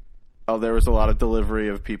 Oh, there was a lot of delivery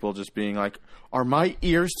of people just being like, "Are my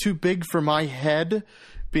ears too big for my head?"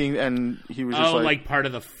 And he was just like part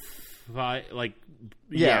of the when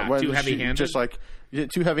too she heavy-handed. just like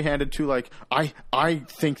too heavy-handed. Too like I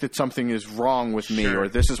think that something is wrong with me, Sure. or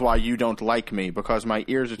this is why you don't like me because my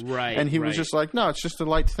ears. Are... Right, And he was right. just like, no, it's just a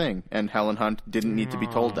light thing. And Helen Hunt didn't need to be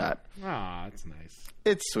told that. Ah, that's nice.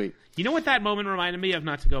 It's sweet. You know what that moment reminded me of?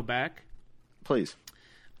 Not to go back. Please.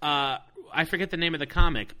 I forget the name of the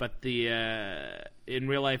comic, but the in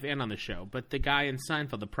real life and on the show, but the guy in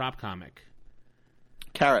Seinfeld, the prop comic.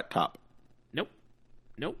 Carrot Top.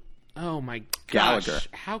 Nope. Oh my gosh! Gallagher.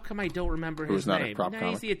 How come I don't remember Who's his not a name? prop He's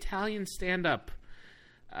comic. the Italian stand-up.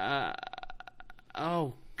 Oh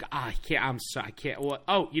God, I can't. I'm sorry. I can't. Well,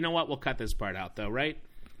 oh, you know what? We'll cut this part out, though, right?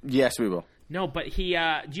 Yes, we will. No, but he.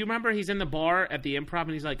 Do you remember he's in the bar at the Improv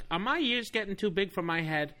and he's like, "Are my ears getting too big for my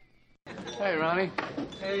head?" Hey, Ronnie.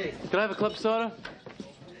 Hey. Can I have a club soda?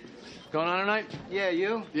 Going on tonight? Yeah,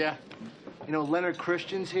 you? Yeah. You know Leonard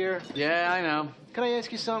Christian's here. Yeah, I know. Can I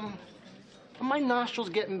ask you something? Are my nostrils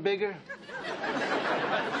getting bigger?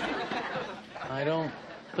 I don't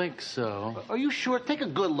think so. Are you sure? Take a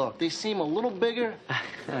good look. They seem a little bigger. I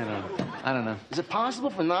don't know. Is it possible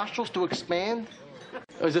for nostrils to expand?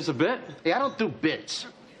 Oh, is this a bit? Hey, I don't do bits.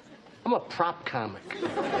 I'm a prop comic. You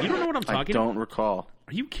don't know what I'm I talking don't about? recall.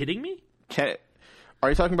 Are you kidding me? Are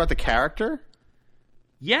you talking about the character?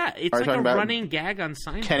 Yeah, it's Are you like a talking about running gag on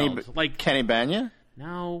Seinfeld. Kenny Banya?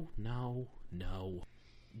 No.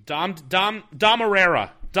 Dom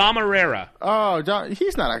Herrera. Oh,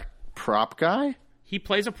 he's not a prop guy. He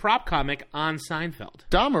plays a prop comic on Seinfeld.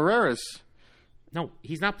 Dom Herrera's. No,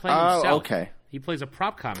 he's not playing Oh, himself. okay. He plays a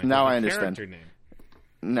prop comic. Now with I a understand. character name.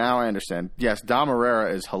 Now I understand. Yes, Dom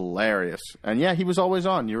Herrera is hilarious. And yeah, he was always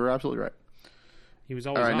on. You were absolutely right. He was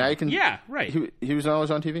always All right, on. now you can. Yeah, right. He was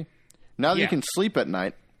always on TV. Now that Yeah. you can sleep at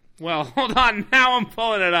night. Well, hold on. Now I'm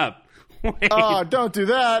pulling it up. Wait. Oh, don't do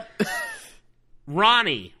that.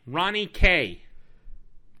 Ronnie K.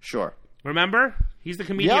 Sure. Remember? He's the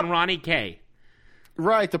comedian Yep. Ronnie K.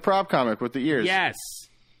 Right, the prop comic with the ears. Yes.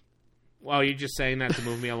 Well, you're just saying that to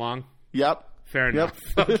move me along? Yep. Fair enough.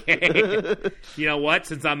 Okay. You know what?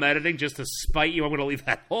 Since I'm editing, just to spite you, I'm going to leave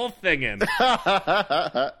that whole thing in.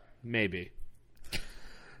 Maybe.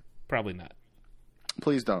 Probably not.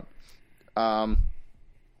 Please don't.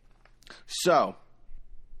 So,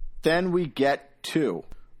 then we get to...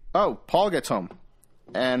 Oh, Paul gets home.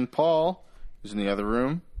 And Paul is in the other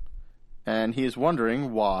room. And he is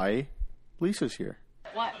wondering why Lisa's here.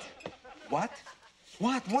 What? What?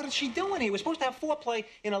 What is she doing here? We're supposed to have foreplay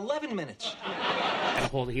in 11 minutes.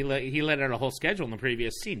 He let out a whole schedule in the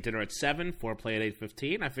previous scene. Dinner at 7, foreplay at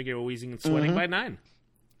 8:15. I figure we're wheezing and sweating by 9.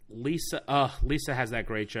 Lisa has that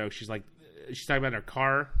great joke. She's talking about her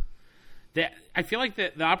car. I feel like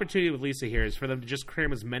the opportunity with Lisa here is for them to just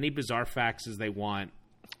cram as many bizarre facts as they want.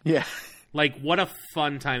 Yeah. Like, what a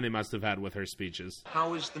fun time they must have had with her speeches.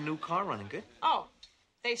 How is the new car running? Good? Oh,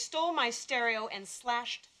 they stole my stereo and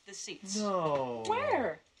slashed the seats. No.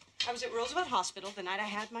 Where? I was at Roosevelt Hospital the night I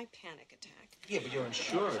had my panic attack. Yeah, but you're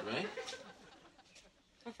insured, right?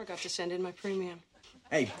 I forgot to send in my premium.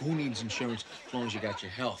 Hey, who needs insurance as long as you got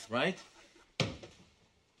your health, right?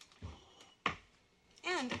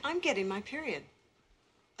 And I'm getting my period.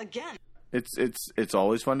 Again. It's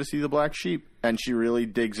always fun to see the black sheep. And she really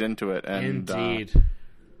digs into it. And Indeed.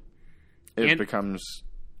 It becomes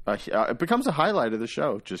a highlight of the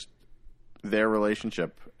show. Just their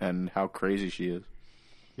relationship and how crazy she is.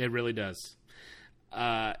 It really does.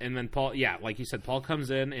 And then Paul, yeah, like you said, Paul comes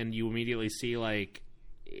in and you immediately see, like,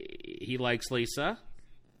 he likes Lisa,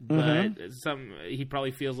 but he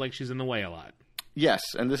probably feels like she's in the way a lot. Yes,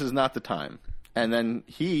 and this is not the time. And then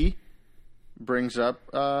he brings up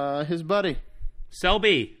his buddy.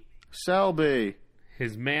 Selby.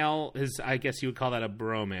 I guess you would call that a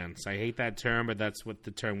bromance. I hate that term, but that's what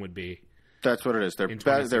the term would be. That's what it is. They're In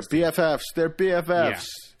 2016. BFFs. They're BFFs. Yeah.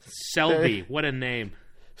 Selby. What a name.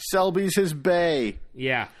 Selby's his bae.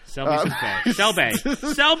 Yeah. Selby's his bae.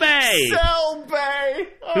 Selby. Selby!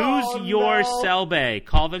 Who's your Selby?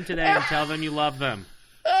 Call them today and tell them you love them.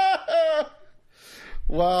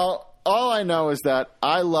 Well, all I know is that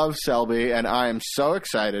I love Selby, and I am so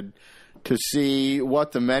excited to see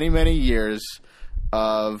what the many, many years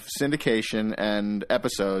of syndication and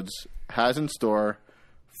episodes has in store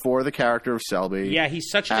for the character of Selby. Yeah, he's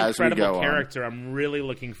such an as we incredible go on. character. I'm really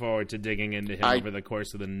looking forward to digging into him over the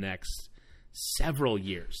course of the next several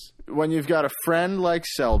years. When you've got a friend like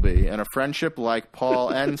Selby and a friendship like Paul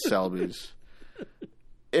and Selby's,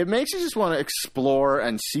 it makes you just want to explore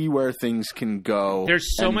and see where things can go.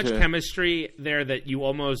 There's so and much chemistry there that you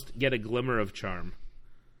almost get a glimmer of charm.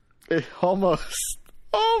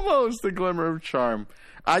 Almost a glimmer of charm.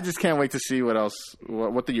 I just can't wait to see what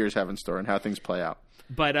the years have in store and how things play out.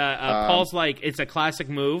 But Paul's like, it's a classic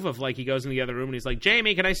move of like he goes in the other room and he's like,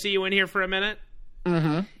 Jamie, can I see you in here for a minute?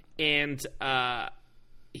 Mm-hmm. And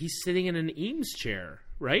he's sitting in an Eames chair,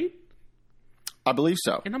 right? I believe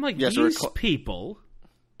so. And I'm like, Yes, these people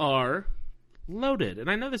are loaded. And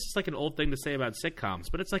I know this is like an old thing to say about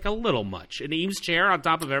sitcoms, but it's like a little much. An Eames chair on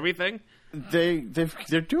top of everything. They're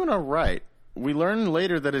doing all right. We learn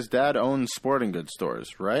later that his dad owns sporting goods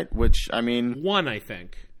stores, right? Which, I mean... One, I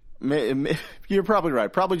think. You're probably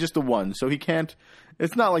right. Probably just the one. So he can't...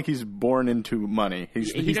 It's not like he's born into money.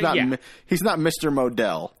 He's not Mr.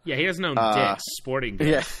 Modell. Yeah, he doesn't own Dick's Sporting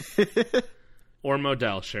Goods. Yeah. Or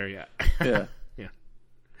Modell, sure, yeah. Yeah.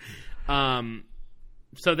 Yeah.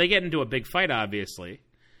 So they get into a big fight, obviously.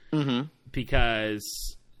 Mm-hmm. Because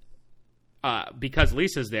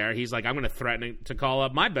Lisa's there, he's like, I'm going to threaten to call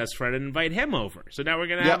up my best friend and invite him over. So now we're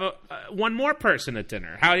going to have one more person at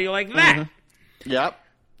dinner. How do you like that? Mm-hmm. Yep.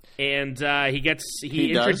 And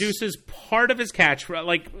he introduces part of his catchphrase,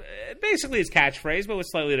 like basically his catchphrase, but with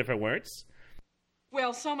slightly different words.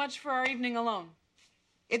 Well, so much for our evening alone.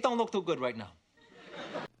 It don't look too good right now.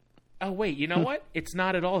 Oh, wait, you know what? It's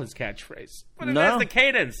not at all his catchphrase. But No. that's the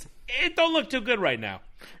cadence. It don't look too good right now.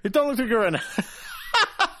 It don't look too good right now.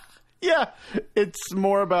 Yeah. It's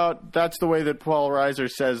more about that's the way that Paul Reiser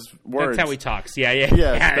says words. That's how he talks. Yeah.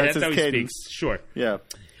 Yeah, that's his how he cadence. speaks. Sure. Yeah.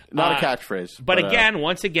 Not a catchphrase. But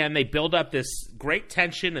once again, they build up this great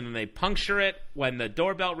tension, and then they puncture it when the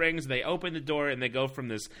doorbell rings. They open the door, and they go from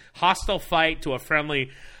this hostile fight to a friendly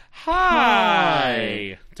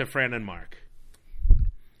hi to Fran and Mark.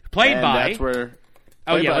 Played by... That's where...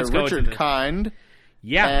 let's go Richard into the... Kind.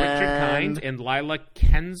 Yeah, Richard Kind and Lila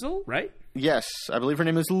Kenzel, right? Yes, I believe her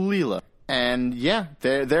name is Leela. And yeah,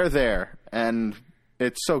 they're there, and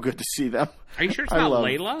it's so good to see them. Are you sure it's not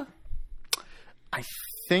Layla? I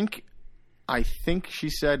think she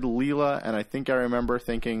said Leela, and I think I remember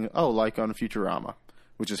thinking, like on Futurama,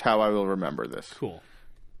 which is how I will remember this. Cool.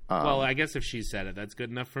 Well, I guess if she said it, that's good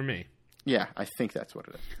enough for me. Yeah, I think that's what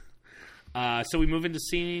it is. So we move into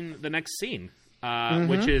the next scene,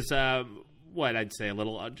 which is, what I'd say a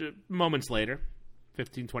little moments later,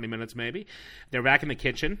 15, 20 minutes maybe. They're back in the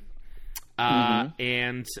kitchen,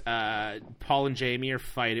 and Paul and Jamie are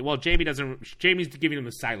fighting. Well, Jamie's giving them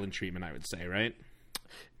the silent treatment, I would say, right?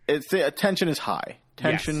 Tension is high.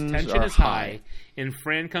 Tension is high. And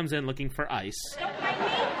Fran comes in looking for ice. Don't bite me.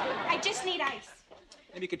 I just need ice.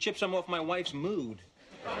 Maybe you could chip some off my wife's mood.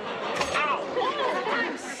 Ow!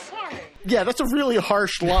 I'm sorry. Yeah, that's a really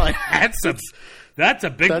harsh line. That's a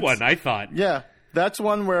big one, I thought. Yeah, that's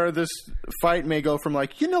one where this fight may go from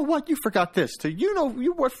like, you know what, you forgot this, to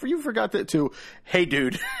you forgot that, to, hey,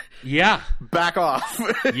 dude. Yeah. Back off.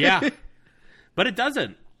 Yeah. But it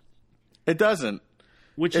doesn't. It doesn't.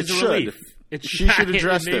 Which is a relief. She should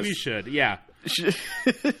address this. Maybe should, yeah.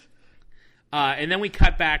 And then we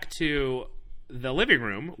cut back to the living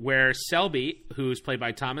room where Selby, who's played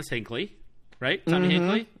by Thomas Hinckley, right? Tommy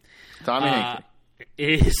Hinckley? Tommy Hinckley.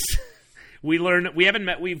 Is...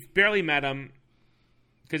 We've barely met him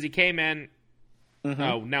because he came in.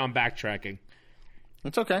 Oh, now I'm backtracking.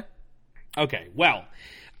 It's okay. Okay, well,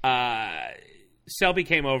 Selby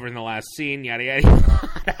came over in the last scene, yada,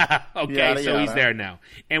 yada. Okay, yada, so yada. he's there now.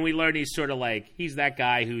 And we learn he's sort of like, he's that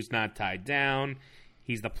guy who's not tied down.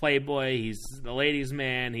 He's the playboy. He's the ladies'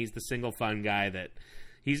 man. He's the single fun guy that...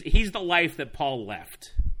 He's the life that Paul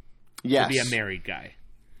left Yes. to be a married guy.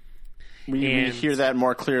 We hear that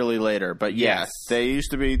more clearly later, but yes, they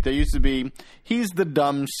used to be. He's the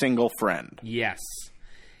dumb single friend. Yes,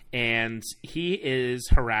 and he is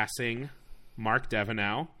harassing Mark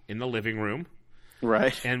Devonow in the living room.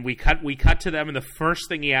 Right. And we cut to them, and the first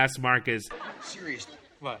thing he asks Mark is, Seriously,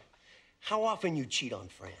 What? how often you cheat on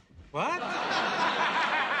Fran? What?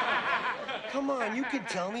 Come on, you can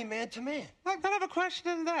tell me man to man. What kind of a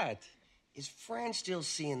question is that? Is Fran still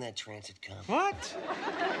seeing that transit come? What?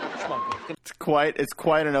 It's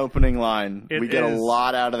quite an opening line. It we get is. a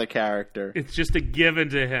lot out of the character. it's just a given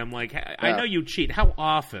to him, like, I know you cheat. How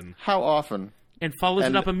often? How often? And follows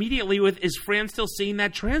it up immediately with, is Fran still seeing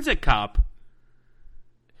that transit cop?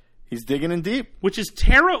 He's digging in deep. Which is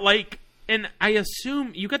terrible, like, and I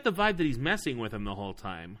assume, you get the vibe that he's messing with him the whole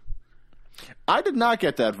time. I did not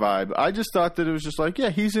get that vibe. I just thought that it was just like,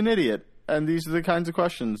 yeah, he's an idiot. And these are the kinds of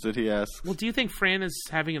questions that he asks. Well, do you think Fran is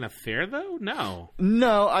having an affair, though? No.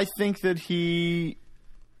 No, I think that he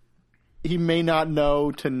may not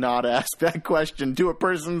know to not ask that question to a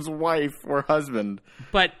person's wife or husband.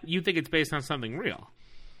 But you think it's based on something real?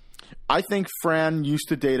 I think Fran used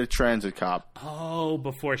to date a transit cop. Oh,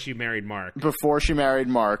 before she married Mark. Before she married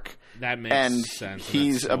Mark. That makes and sense.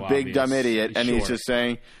 He's and a big dumb idiot, and he's Sure. just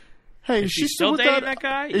saying, Hey, Is she still with dating that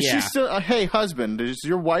guy? Is Yeah. she still? Hey, husband, is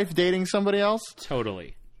your wife dating somebody else?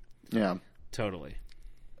 Totally. Yeah. Totally.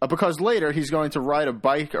 Because later he's going to ride a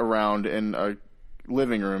bike around in a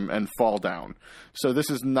living room and fall down. So this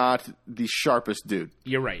is not the sharpest dude.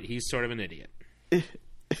 You're right. He's sort of an idiot.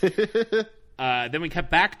 Then we cut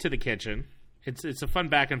back to the kitchen. It's a fun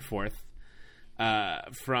back and forth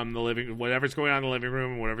from the living, whatever's going on in the living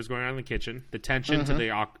room, and whatever's going on in the kitchen. The tension to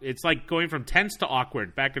the it's like going from tense to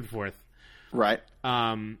awkward, back and forth. Right.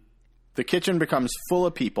 The kitchen becomes full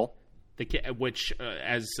of people. Which,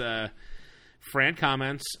 as Fran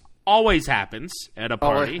comments, always happens at a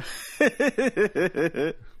party.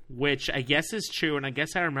 Which I guess is true, and I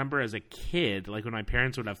guess I remember as a kid, like when my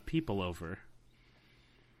parents would have people over.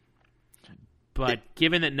 But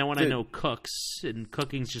given that no one I know cooks, and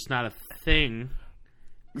cooking's just not a thing,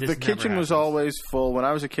 the kitchen was always full. When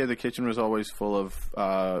I was a kid, the kitchen was always full of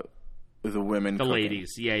the women, the cooking.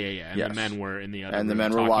 ladies, yeah, and Yes. the men were in the other. And the room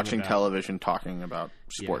men were talking watching about, television, talking about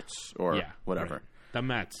sports or whatever. Right. The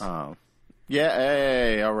Mets. Yeah,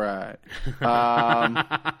 hey, all right.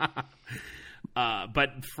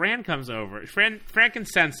 But Fran comes over. Fran can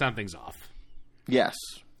sense something's off. Yes.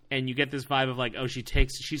 And you get this vibe of like,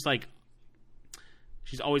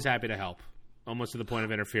 she's always happy to help, almost to the point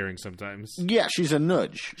of interfering sometimes. Yeah, she's a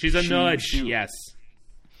nudge. She's a nudge, yes.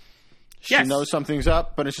 She knows something's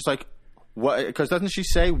up, but it's just like, what? Because doesn't she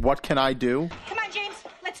say, what can I do? Come on, James.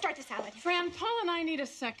 Let's start the salad. Fran, Paul and I need a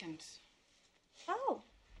second. Oh.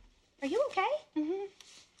 Are you okay? Mm-hmm.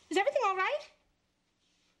 Is everything all right?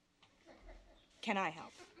 Can I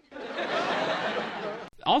help?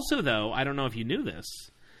 Also, though, I don't know if you knew this,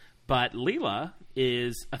 but Leela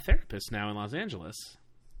is a therapist now in Los Angeles.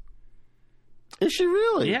 Is she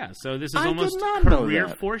really? Yeah, so this is I almost did not know career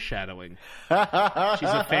that. foreshadowing. She's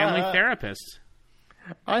a family therapist.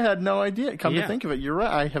 I had no idea. Come Yeah. to think of it, you're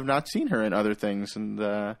right. I have not seen her in other things, and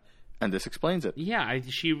this explains it. Yeah, I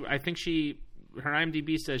think her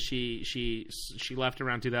IMDb says she left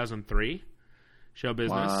around 2003. Show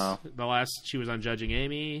business. Wow. The last she was on Judging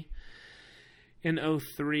Amy in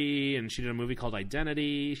 2003, and she did a movie called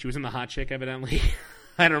Identity. She was in The Hot Chick, evidently.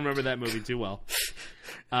 I don't remember that movie too well.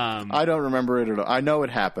 I don't remember it at all. I know it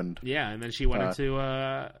happened. Yeah, and then she went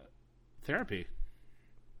into therapy.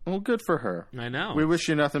 Well, good for her. I know. We wish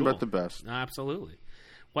you nothing Cool. but the best. Absolutely.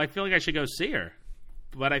 Well, I feel like I should go see her,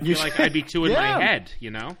 but I feel like I'd be too in my head,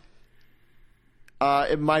 you know?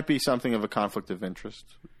 It might be something of a conflict of interest.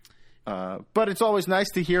 But it's always nice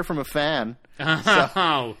to hear from a fan.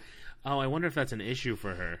 Oh, I wonder if that's an issue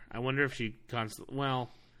for her. I wonder if she constantly... Well,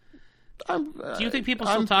 do you think people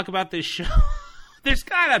still talk about this show? There's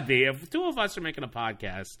gotta be. If two of us are making a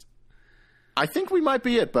podcast. I think we might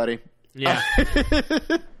be it, buddy. Yeah.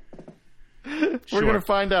 We're going to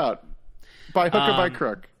find out. By hook or by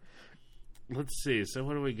crook. Let's see. So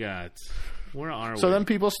what do we got? Where are we? So then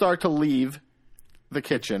people start to leave the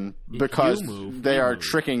kitchen because they are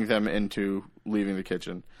tricking them into leaving the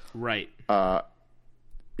kitchen. Right.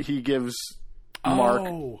 He gives Mark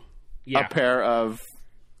a pair of...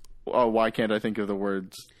 Oh, why can't I think of the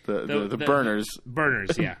words? The burners.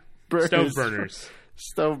 Burners, yeah. Stove burners.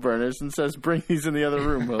 Stove burners, and says, bring these in the other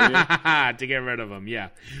room, will you? To get rid of them, yeah.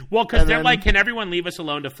 Well, because they're like, can everyone leave us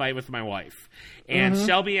alone to fight with my wife? And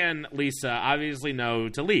Shelby and Lisa obviously know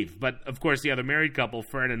to leave. But, of course, the other married couple,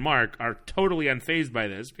 Fern and Mark, are totally unfazed by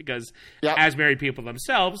this because as married people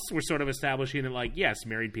themselves, we're sort of establishing that, like, yes,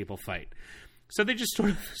 married people fight. So they just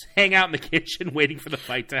sort of hang out in the kitchen waiting for the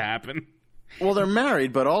fight to happen. Well, they're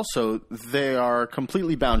married, but also they are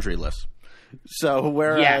completely boundaryless. So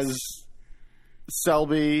whereas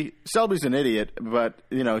Selby's an idiot, but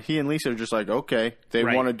he and Lisa are just like, okay, they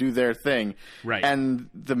want to do their thing. Right. And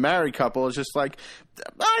the married couple is just like,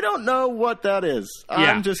 I don't know what that is.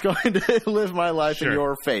 I'm just going to live my life in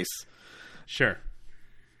your face. Sure.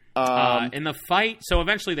 In the fight, so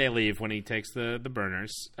eventually they leave when he takes the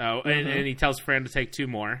burners. And he tells Fran to take two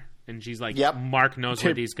more. And she's like, Mark knows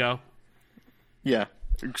where these go. Yeah,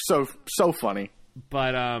 so funny.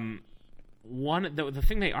 But the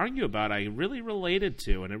thing they argue about, I really related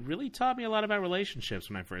to, and it really taught me a lot about relationships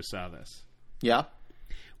when I first saw this. Yeah.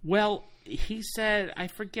 Well, he said, I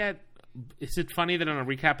forget. Is it funny that on a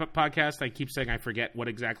recap podcast I keep saying I forget what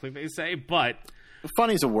exactly they say? But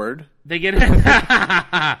funny's a word. They get. I'm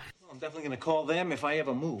definitely going to call them if I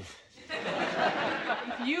ever move.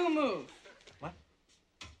 If you move. What?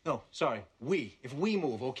 No, sorry, we. If we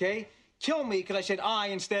move, okay? Kill me because I said I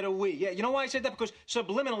instead of we. Yeah, you know why I said that? Because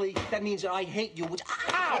subliminally, that means that I hate you, which...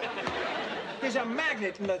 Ow! There's a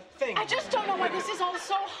magnet in the thing. I just don't know why this is all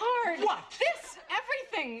so hard. What? This,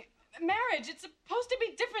 everything. Marriage, it's supposed to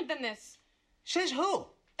be different than this. Says who?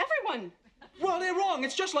 Everyone. Well, they're wrong.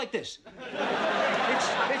 It's just like this.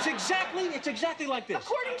 It's exactly like this.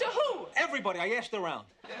 According to who? Everybody. I asked around.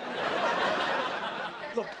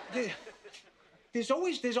 Look, there's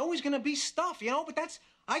always going to be stuff, you know. But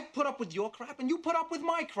I put up with your crap, and you put up with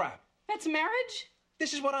my crap. That's marriage?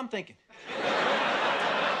 This is what I'm thinking.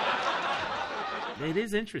 It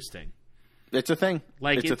is interesting. It's a thing.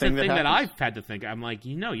 Like, it's a thing that I've had to think. I'm like,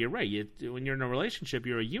 you're right. When you're in a relationship,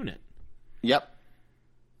 you're a unit. Yep.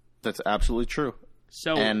 That's absolutely true.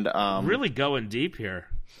 So, and really going deep here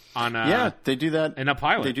on they do that in a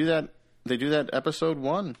pilot. They do that episode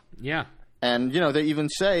 1. Yeah. And, they even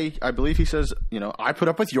say, I believe he says, I put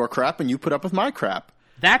up with your crap and you put up with my crap.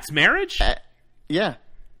 That's marriage? Yeah.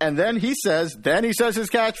 And then he says his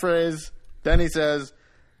catchphrase. Then he says,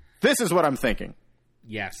 this is what I'm thinking.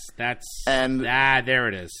 Yes, that's... And there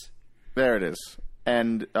it is. There it is.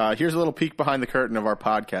 And here's a little peek behind the curtain of our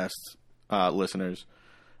podcast, listeners.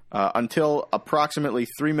 Until approximately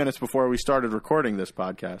 3 minutes before we started recording this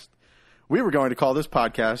podcast, we were going to call this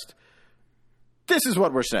podcast, This Is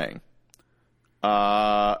What We're Saying.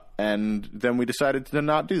 And then we decided to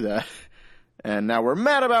not do that. And now we're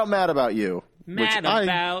mad about you. Mad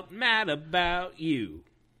about you.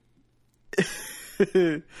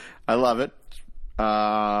 I love it.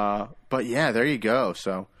 But yeah, there you go.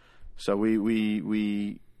 So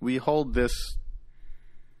we hold this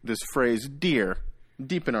phrase dear,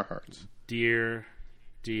 deep in our hearts. Dear,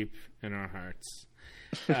 deep in our hearts.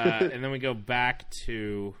 And then we go back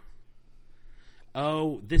to...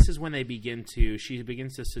 Oh, this is when she begins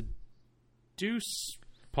to seduce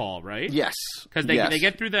Paul, right? Yes. Because they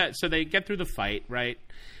get through that. So they get through the fight, right?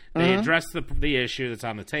 They address the issue that's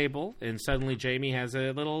on the table, and suddenly Jamie has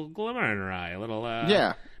a little glimmer in her eye. A little,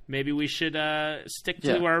 maybe we should stick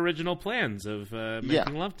to our original plans of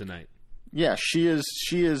making love tonight. Yeah, she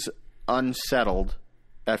is unsettled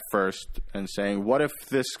at first and saying, what if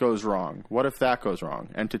this goes wrong? What if that goes wrong?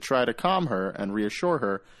 And to try to calm her and reassure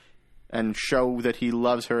her and show that he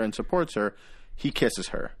loves her and supports her, he kisses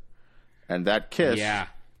her. And that kiss,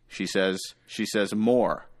 she says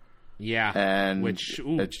more. Yeah, and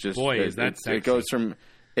it's just is that sexy.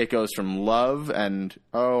 It goes from love and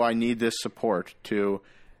I need this support to,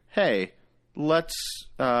 hey, let's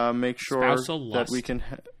make sure that we can.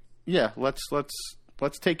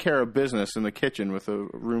 Let's take care of business in the kitchen with a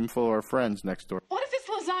room full of our friends next door. What if this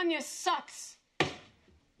lasagna sucks?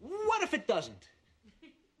 What if it doesn't?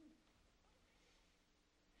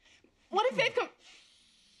 What if they've come...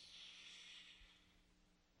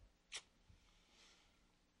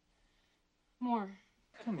 More.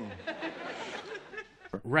 Come here.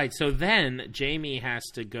 Right, so then Jamie has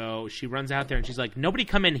to go. She runs out there and she's like, nobody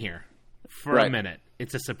come in here for a minute.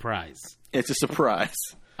 It's a surprise. It's a surprise.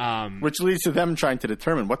 Which leads to them trying to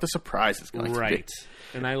determine what the surprise is going to be. Right.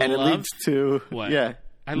 And it leads to... What? Yeah.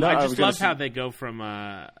 I just love how they go from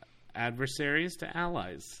adversaries to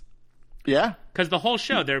allies. Yeah. Because the whole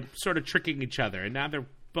show, they're sort of tricking each other. And now they're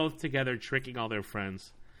both together tricking all their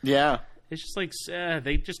friends. Yeah. It's just like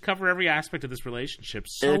they just cover every aspect of this relationship.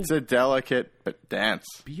 So it's a delicate dance.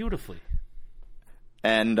 Beautifully.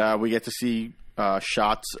 And we get to see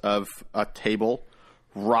shots of a table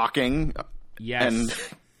rocking. Yes. And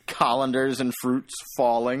colanders and fruits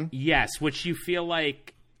falling. Yes, which you feel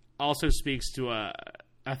like also speaks to a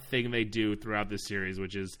thing they do throughout this series,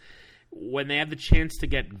 which is when they have the chance to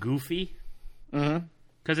get goofy. Mm-hmm.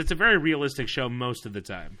 Because it's a very realistic show most of the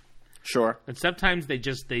time. Sure. And sometimes they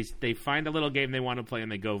find a little game they want to play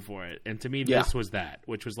and they go for it. And to me, this was that,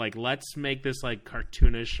 which was like, let's make this like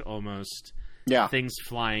cartoonish almost. Yeah. Things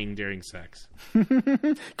flying during sex.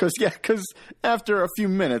 Because after a few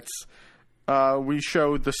minutes, we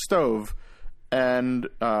show the stove and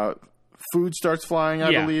food starts flying,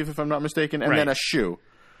 I believe, if I'm not mistaken, and then a shoe.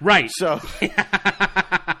 Right. So,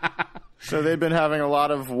 so they've been having a lot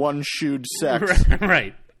of one-shoed sex.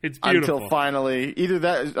 Right. It's beautiful.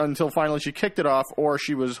 Until finally she kicked it off, or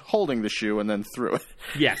she was holding the shoe and then threw it.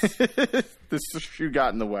 Yes. This shoe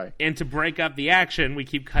got in the way. And to break up the action, we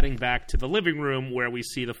keep cutting back to the living room where we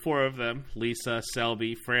see the four of them, Lisa,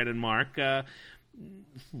 Selby, Fran, and Mark.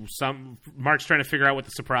 Mark's trying to figure out what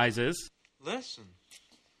the surprise is. Listen,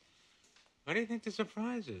 what do you think the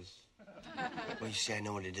surprise is? Well, you see, I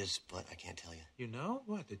know what it is, but I can't tell you. You know?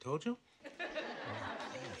 What, they told you?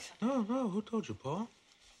 Please. No, who told you, Paul?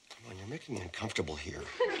 Come on, you're making me uncomfortable here.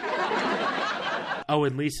 Oh,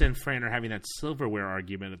 and Lisa and Fran are having that silverware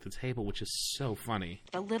argument at the table, which is so funny.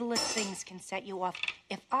 The littlest things can set you off.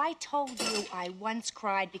 If I told you I once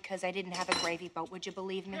cried because I didn't have a gravy boat, would you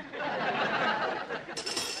believe me?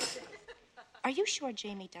 Are you sure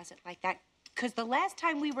Jamie does it like that? Because the last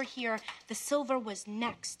time we were here, the silver was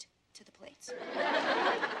next to the plates.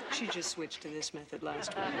 She just switched to this method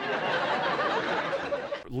last week.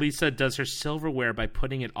 Lisa does her silverware by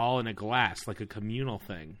putting it all in a glass, like a communal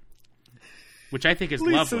thing, which I think is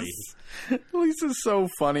lovely. Lisa's so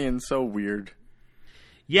funny and so weird.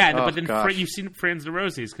 Yeah, but then you've seen Franz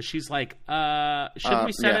DeRosie's because she's like, shouldn't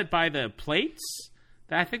we set it by the plates?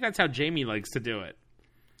 I think that's how Jamie likes to do it.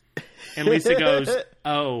 And Lisa goes,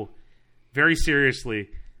 oh, very seriously,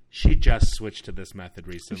 she just switched to this method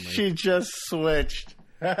recently. She just switched.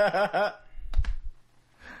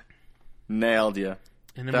 Nailed you.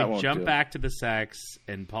 And then we jump back to the sex,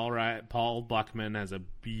 and Paul Buckman has a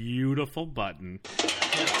beautiful button.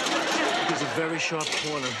 There's a very sharp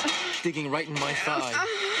corner digging right in my thigh.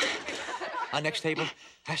 Our next table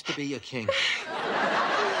has to be a king.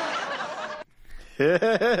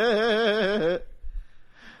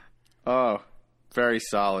 Oh, very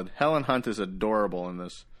solid. Helen Hunt is adorable in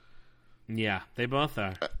this. Yeah, they both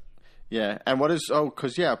are. Yeah, and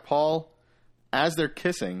because Paul, as they're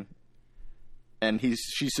kissing, and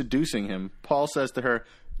she's seducing him, Paul says to her,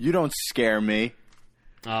 "You don't scare me."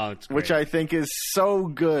 Oh, it's great. Which I think is so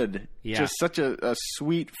good. Yeah. Just such a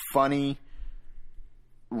sweet, funny,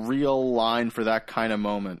 real line for that kind of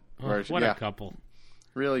moment. Oh, what a couple.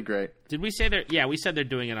 Really great. Did we say they're... Yeah, we said they're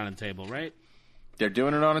doing it on a table, right? They're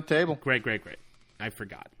doing it on a table. Great. I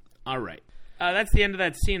forgot. All right. That's the end of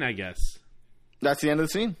that scene, I guess. That's the end of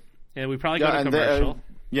the scene. And we probably go to commercial.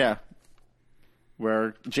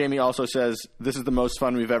 Where Jamie also says, "This is the most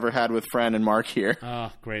fun we've ever had with Fran and Mark here."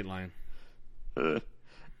 Oh, great line.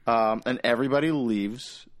 And everybody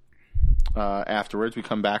leaves afterwards. We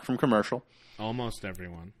come back from commercial. Almost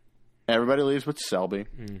everyone. Everybody leaves but Selby,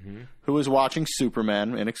 who is watching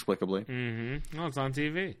Superman inexplicably. Well, it's on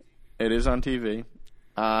TV. It is on TV.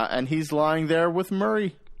 And he's lying there with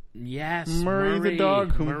Murray. Yes, Murray the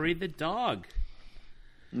dog. Murray the dog.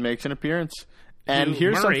 Makes an appearance. And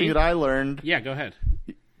here's something that I learned. Yeah, go ahead.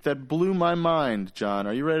 That blew my mind, John.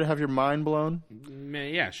 Are you ready to have your mind blown?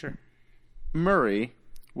 Yeah, sure. Murray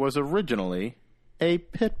was originally a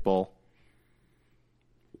pit bull.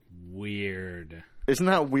 Weird. Isn't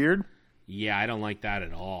that weird? Yeah, I don't like that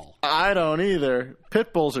at all. I don't either.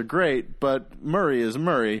 Pit bulls are great, but Murray is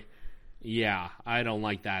Murray. Yeah, I don't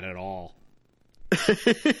like that at all.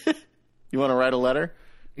 You want to write a letter?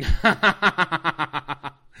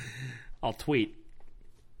 I'll tweet.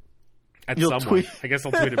 At someone. Tweet. I guess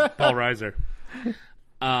I'll tweet at Paul Reiser.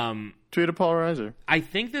 Tweet at Paul Reiser. I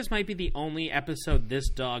think this might be the only episode this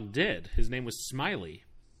dog did. His name was Smiley.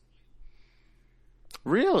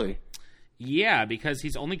 Really? Yeah, because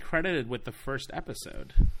he's only credited with the first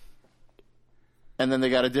episode. And then they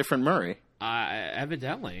got a different Murray.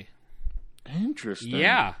 Evidently. Interesting.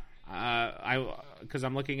 Yeah. Because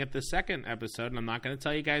I'm looking at the second episode, and I'm not going to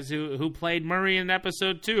tell you guys who played Murray in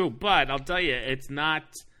episode 2, but I'll tell you, it's not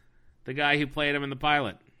the guy who played him in the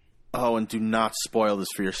pilot. Oh, and do not spoil this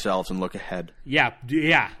for yourselves and look ahead. Yeah.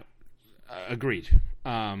 Agreed.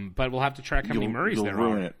 But we'll have to track how many Murrays there are. You'll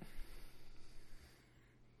ruin it.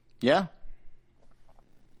 Yeah.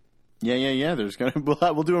 There's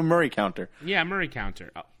we'll do a Murray counter. Yeah, Murray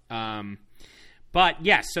counter. But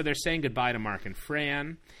yes, so they're saying goodbye to Mark and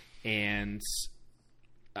Fran, and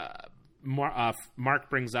Mark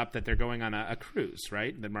brings up that they're going on a cruise,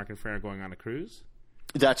 right? That Mark and Fran are going on a cruise.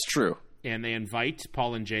 That's true. And they invite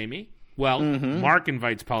Paul and Jamie. Well, Mark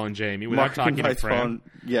invites Paul and Jamie without talking to Fran.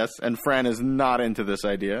 Yes, and Fran is not into this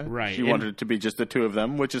idea. Right. She wanted it to be just the two of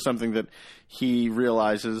them, which is something that he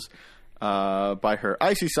realizes by her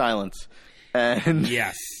icy silence. And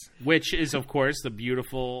yes. Which is, of course, the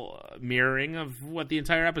beautiful mirroring of what the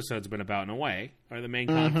entire episode's been about in a way, or the main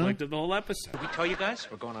conflict of the whole episode. Did we tell you guys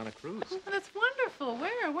we're going on a cruise? Oh, that's wonderful.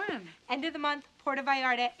 Where? When? End of the month, Puerto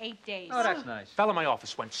Vallarta, 8 days. Oh, that's nice. Fellow in my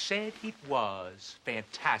office once said it was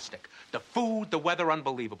fantastic. The food, the weather,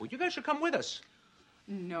 unbelievable. You guys should come with us.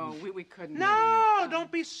 No, we couldn't. No,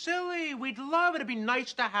 don't be silly. We'd love it. It'd be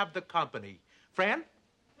nice to have the company. Fran?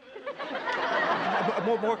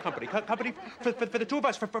 More company. Company for the two of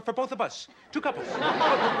us, for both of us. Two couples.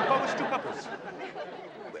 Both two couples.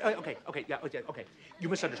 Okay. You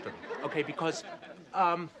misunderstood me. Okay, because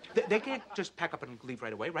they can't just pack up and leave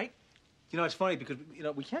right away, right? You know, it's funny because,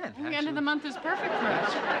 we can. The end of the month is perfect for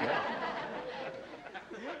us.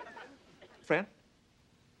 Fran?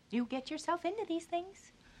 You get yourself into these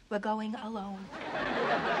things. We're going alone.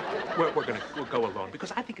 We'll go alone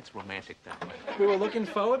because I think it's romantic that way. We were looking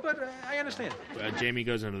forward, but I understand. Jamie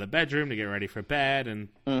goes into the bedroom to get ready for bed, and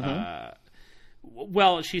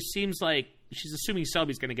well, she seems like she's assuming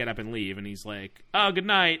Selby's going to get up and leave, and he's like, "Oh, good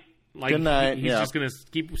night," Like, Good night. He's Yeah. just going to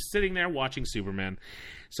keep sitting there watching Superman.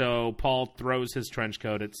 So Paul throws his trench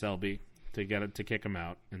coat at Selby to kick him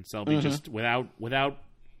out, and Selby just without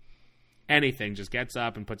anything just gets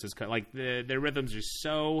up and puts his coat. Like their rhythms are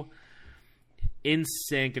so in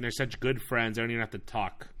sync, and they're such good friends. They don't even have to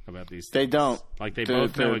talk about these things. They don't. Like they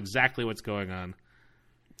both know exactly what's going on.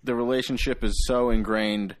 The relationship is so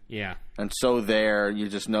ingrained, Yeah. and so there. You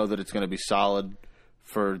just know that it's going to be solid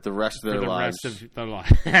for the rest of their lives. Rest of their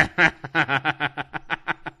life.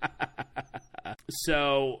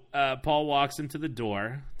 So Paul walks into the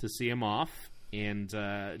door to see him off, and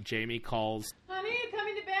Jamie calls. Honey, you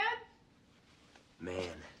coming to bed? Man,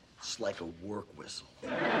 it's like a work whistle.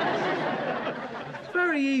 It's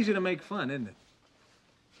very easy to make fun, isn't it?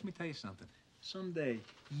 Let me tell you something. Someday,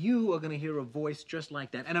 you are going to hear a voice just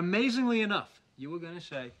like that. And amazingly enough, you are going to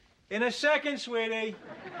say, "In a second, sweetie."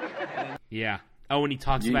 Yeah. Oh, and he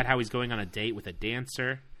talks about how he's going on a date with a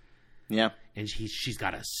dancer. Yeah. And she's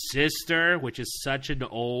got a sister, which is such an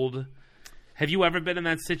old... Have you ever been in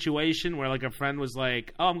that situation where, like, a friend was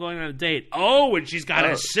like, "Oh, I'm going on a date." Oh, and she's got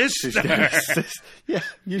a sister. Yeah,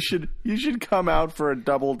 you should come out for a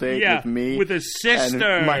double date with me. with a sister.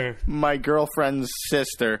 And my girlfriend's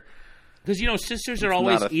sister. Because, sisters are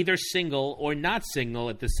always either single or not single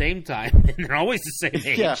at the same time, and they're always the same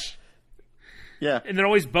age. Yeah. Yeah. And they're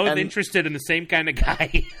always both interested in the same kind of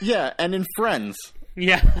guy. Yeah, and in friends.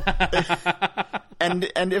 Yeah. And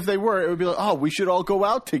if they were, it would be like, "Oh, we should all go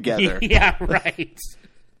out together." Yeah, right.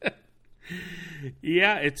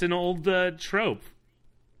 Yeah, it's an old trope.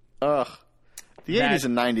 Ugh. The 80s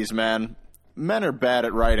and 90s, man. Men are bad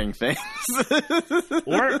at writing things.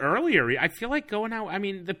 Or earlier. I feel like going out... I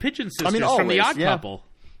mean, the Pigeon Sisters from always, The Odd Couple.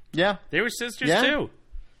 Yeah. They were sisters, Yeah. too.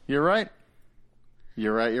 You're right.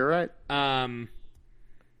 You're right.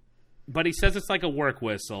 But he says it's like a work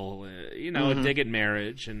whistle, a dig at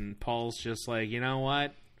marriage. And Paul's just like, you know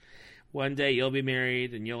what? One day you'll be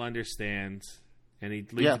married and you'll understand. And he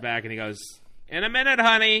leans back and he goes, "In a minute,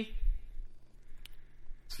 honey."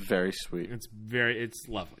 It's very sweet. It's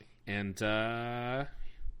lovely. And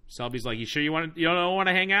Selby's like, "You sure you don't want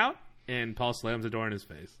to hang out?" And Paul slams the door in his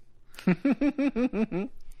face.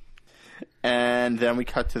 And then we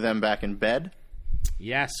cut to them back in bed.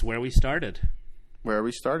 Yes, where we started.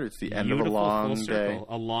 It's the end Beautiful, of a long full day. circle.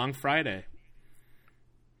 A long Friday.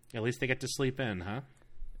 At least they get to sleep in, huh?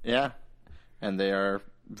 Yeah. And they are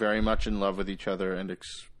very much in love with each other and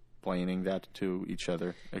explaining that to each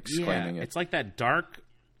other. Exclaiming it. It's like that dark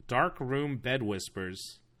room bed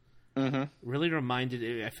whispers. Mm-hmm. Really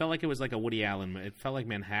reminded... I felt like it was like a Woody Allen... It felt like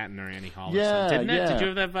Manhattan or Annie Hall. Yeah, or something. Didn't it? yeah. Did you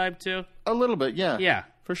have that vibe too? A little bit, yeah. Yeah.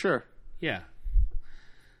 For sure. Yeah.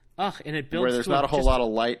 Ugh, and it builds... Where there's not a whole lot of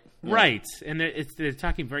light. Yeah. Right. And they're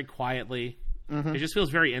talking very quietly. Mm-hmm. It just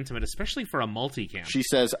feels very intimate, especially for a multicam. She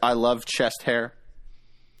says, "I love chest hair."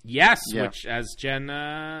 Yes, Yeah. which, as Jen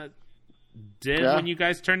did when you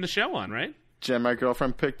guys turned the show on, right? Jen, my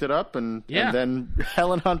girlfriend, picked it up, and Yeah. then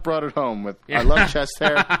Helen Hunt brought it home with, "I love chest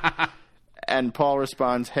hair." And Paul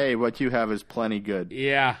responds, "Hey, what you have is plenty good."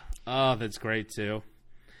 Yeah. Oh, that's great, too.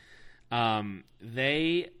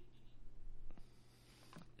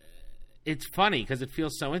 It's funny because it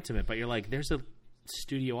feels so intimate, but you're like, there's a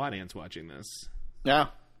studio audience watching this. Yeah.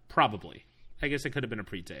 Probably. I guess it could have been a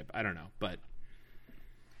pre-tape. I don't know, but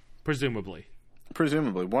presumably.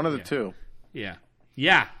 One of the two. Yeah.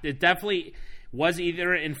 Yeah, it definitely was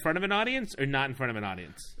either in front of an audience or not in front of an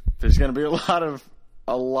audience. There's going to be a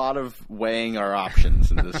lot of weighing our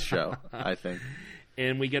options in this show, I think.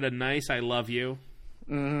 And we get a nice "I love you"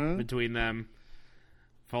 between them,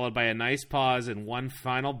 followed by a nice pause and one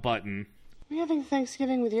final button. Are you having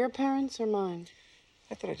Thanksgiving with your parents or mine?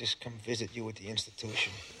 I thought I'd just come visit you at the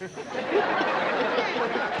institution.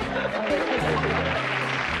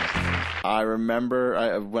 I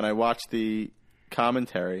remember when I watched the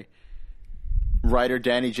commentary, writer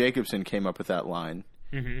Danny Jacobson came up with that line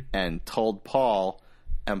and told Paul,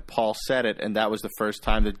 and Paul said it, and that was the first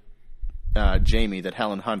time that that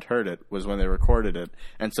Helen Hunt heard it, was when they recorded it.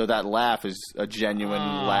 And so that laugh is a genuine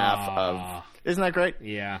laugh of... Isn't that great?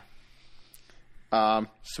 Yeah.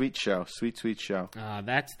 Sweet show. Sweet show.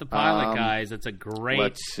 That's the pilot, guys. It's a great...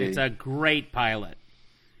 let's see. It's a great pilot.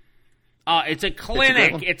 It's a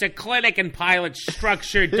clinic. It's a clinic and pilot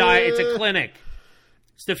structured It's a clinic.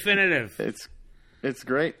 It's definitive. It's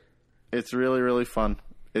great. It's really, really fun.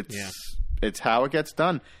 It's how it gets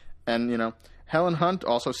done. And, Helen Hunt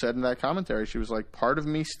also said in that commentary, she was like, "Part of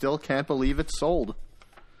me still can't believe it's sold."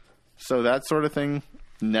 So that sort of thing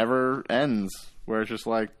never ends, where it's just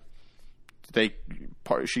like,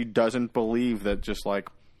 she doesn't believe that just like,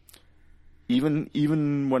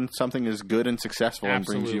 Even when something is good and successful and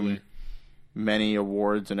brings Absolutely. you many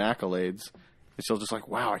awards and accolades, it's still just like,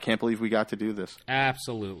 wow, I can't believe we got to do this.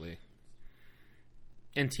 Absolutely.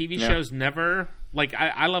 And TV Yeah. shows never, like,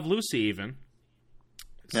 I Love Lucy even.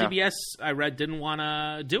 Yeah. CBS, I read, didn't want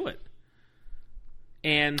to do it.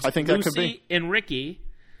 And I think that Lucy could be. and Ricky,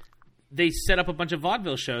 they set up a bunch of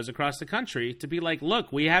vaudeville shows across the country to be like,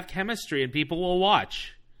 look, we have chemistry and people will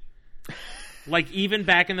watch. Like, even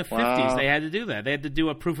back in the 50s, Wow. they had to do that. They had to do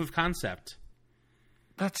a proof of concept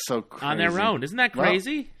That's so crazy. on their own. Isn't that Well,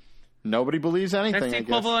 crazy? nobody believes anything, That's the I guess.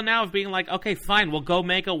 equivalent now of being like, okay, fine, we'll go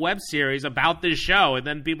make a web series about this show, and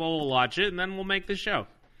then people will watch it, and then we'll make the show.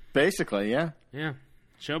 Basically, yeah. Yeah.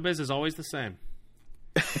 Showbiz is always the same.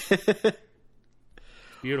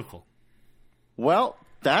 Beautiful. Well,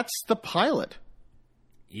 that's the pilot.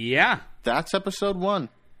 Yeah. That's episode 1.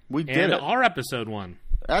 We did And it. our episode 1.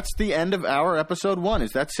 That's the end of our episode 1.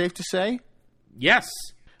 Is that safe to say? Yes.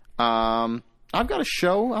 I've got a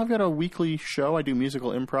show. I've got a weekly show. I do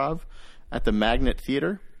musical improv at the Magnet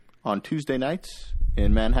Theater on Tuesday nights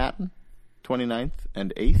in Manhattan, 29th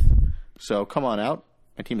and 8th. So come on out.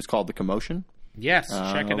 My team is called The Commotion. Yes,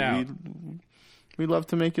 check it out. We'd love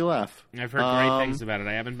to make you laugh. I've heard great things about it.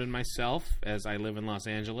 I haven't been myself, as I live in Los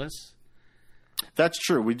Angeles. That's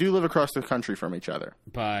true. We do live across the country from each other.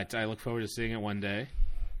 But I look forward to seeing it one day.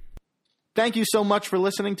 Thank you so much for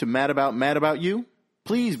listening to Mad About You.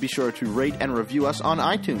 Please be sure to rate and review us on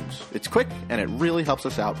iTunes. It's quick, and it really helps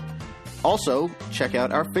us out. Also, check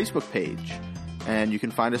out our Facebook page. And you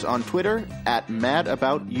can find us on Twitter at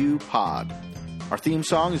MadAboutYouPod. Our theme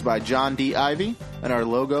song is by John D. Ivy, and our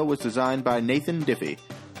logo was designed by Nathan Diffie.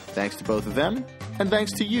 Thanks to both of them, and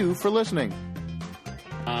thanks to you for listening.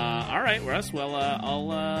 All right, Russ. Well,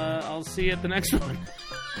 I'll see you at the next one.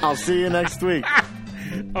 I'll see you next week.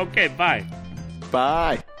 Okay, bye.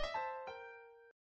 Bye.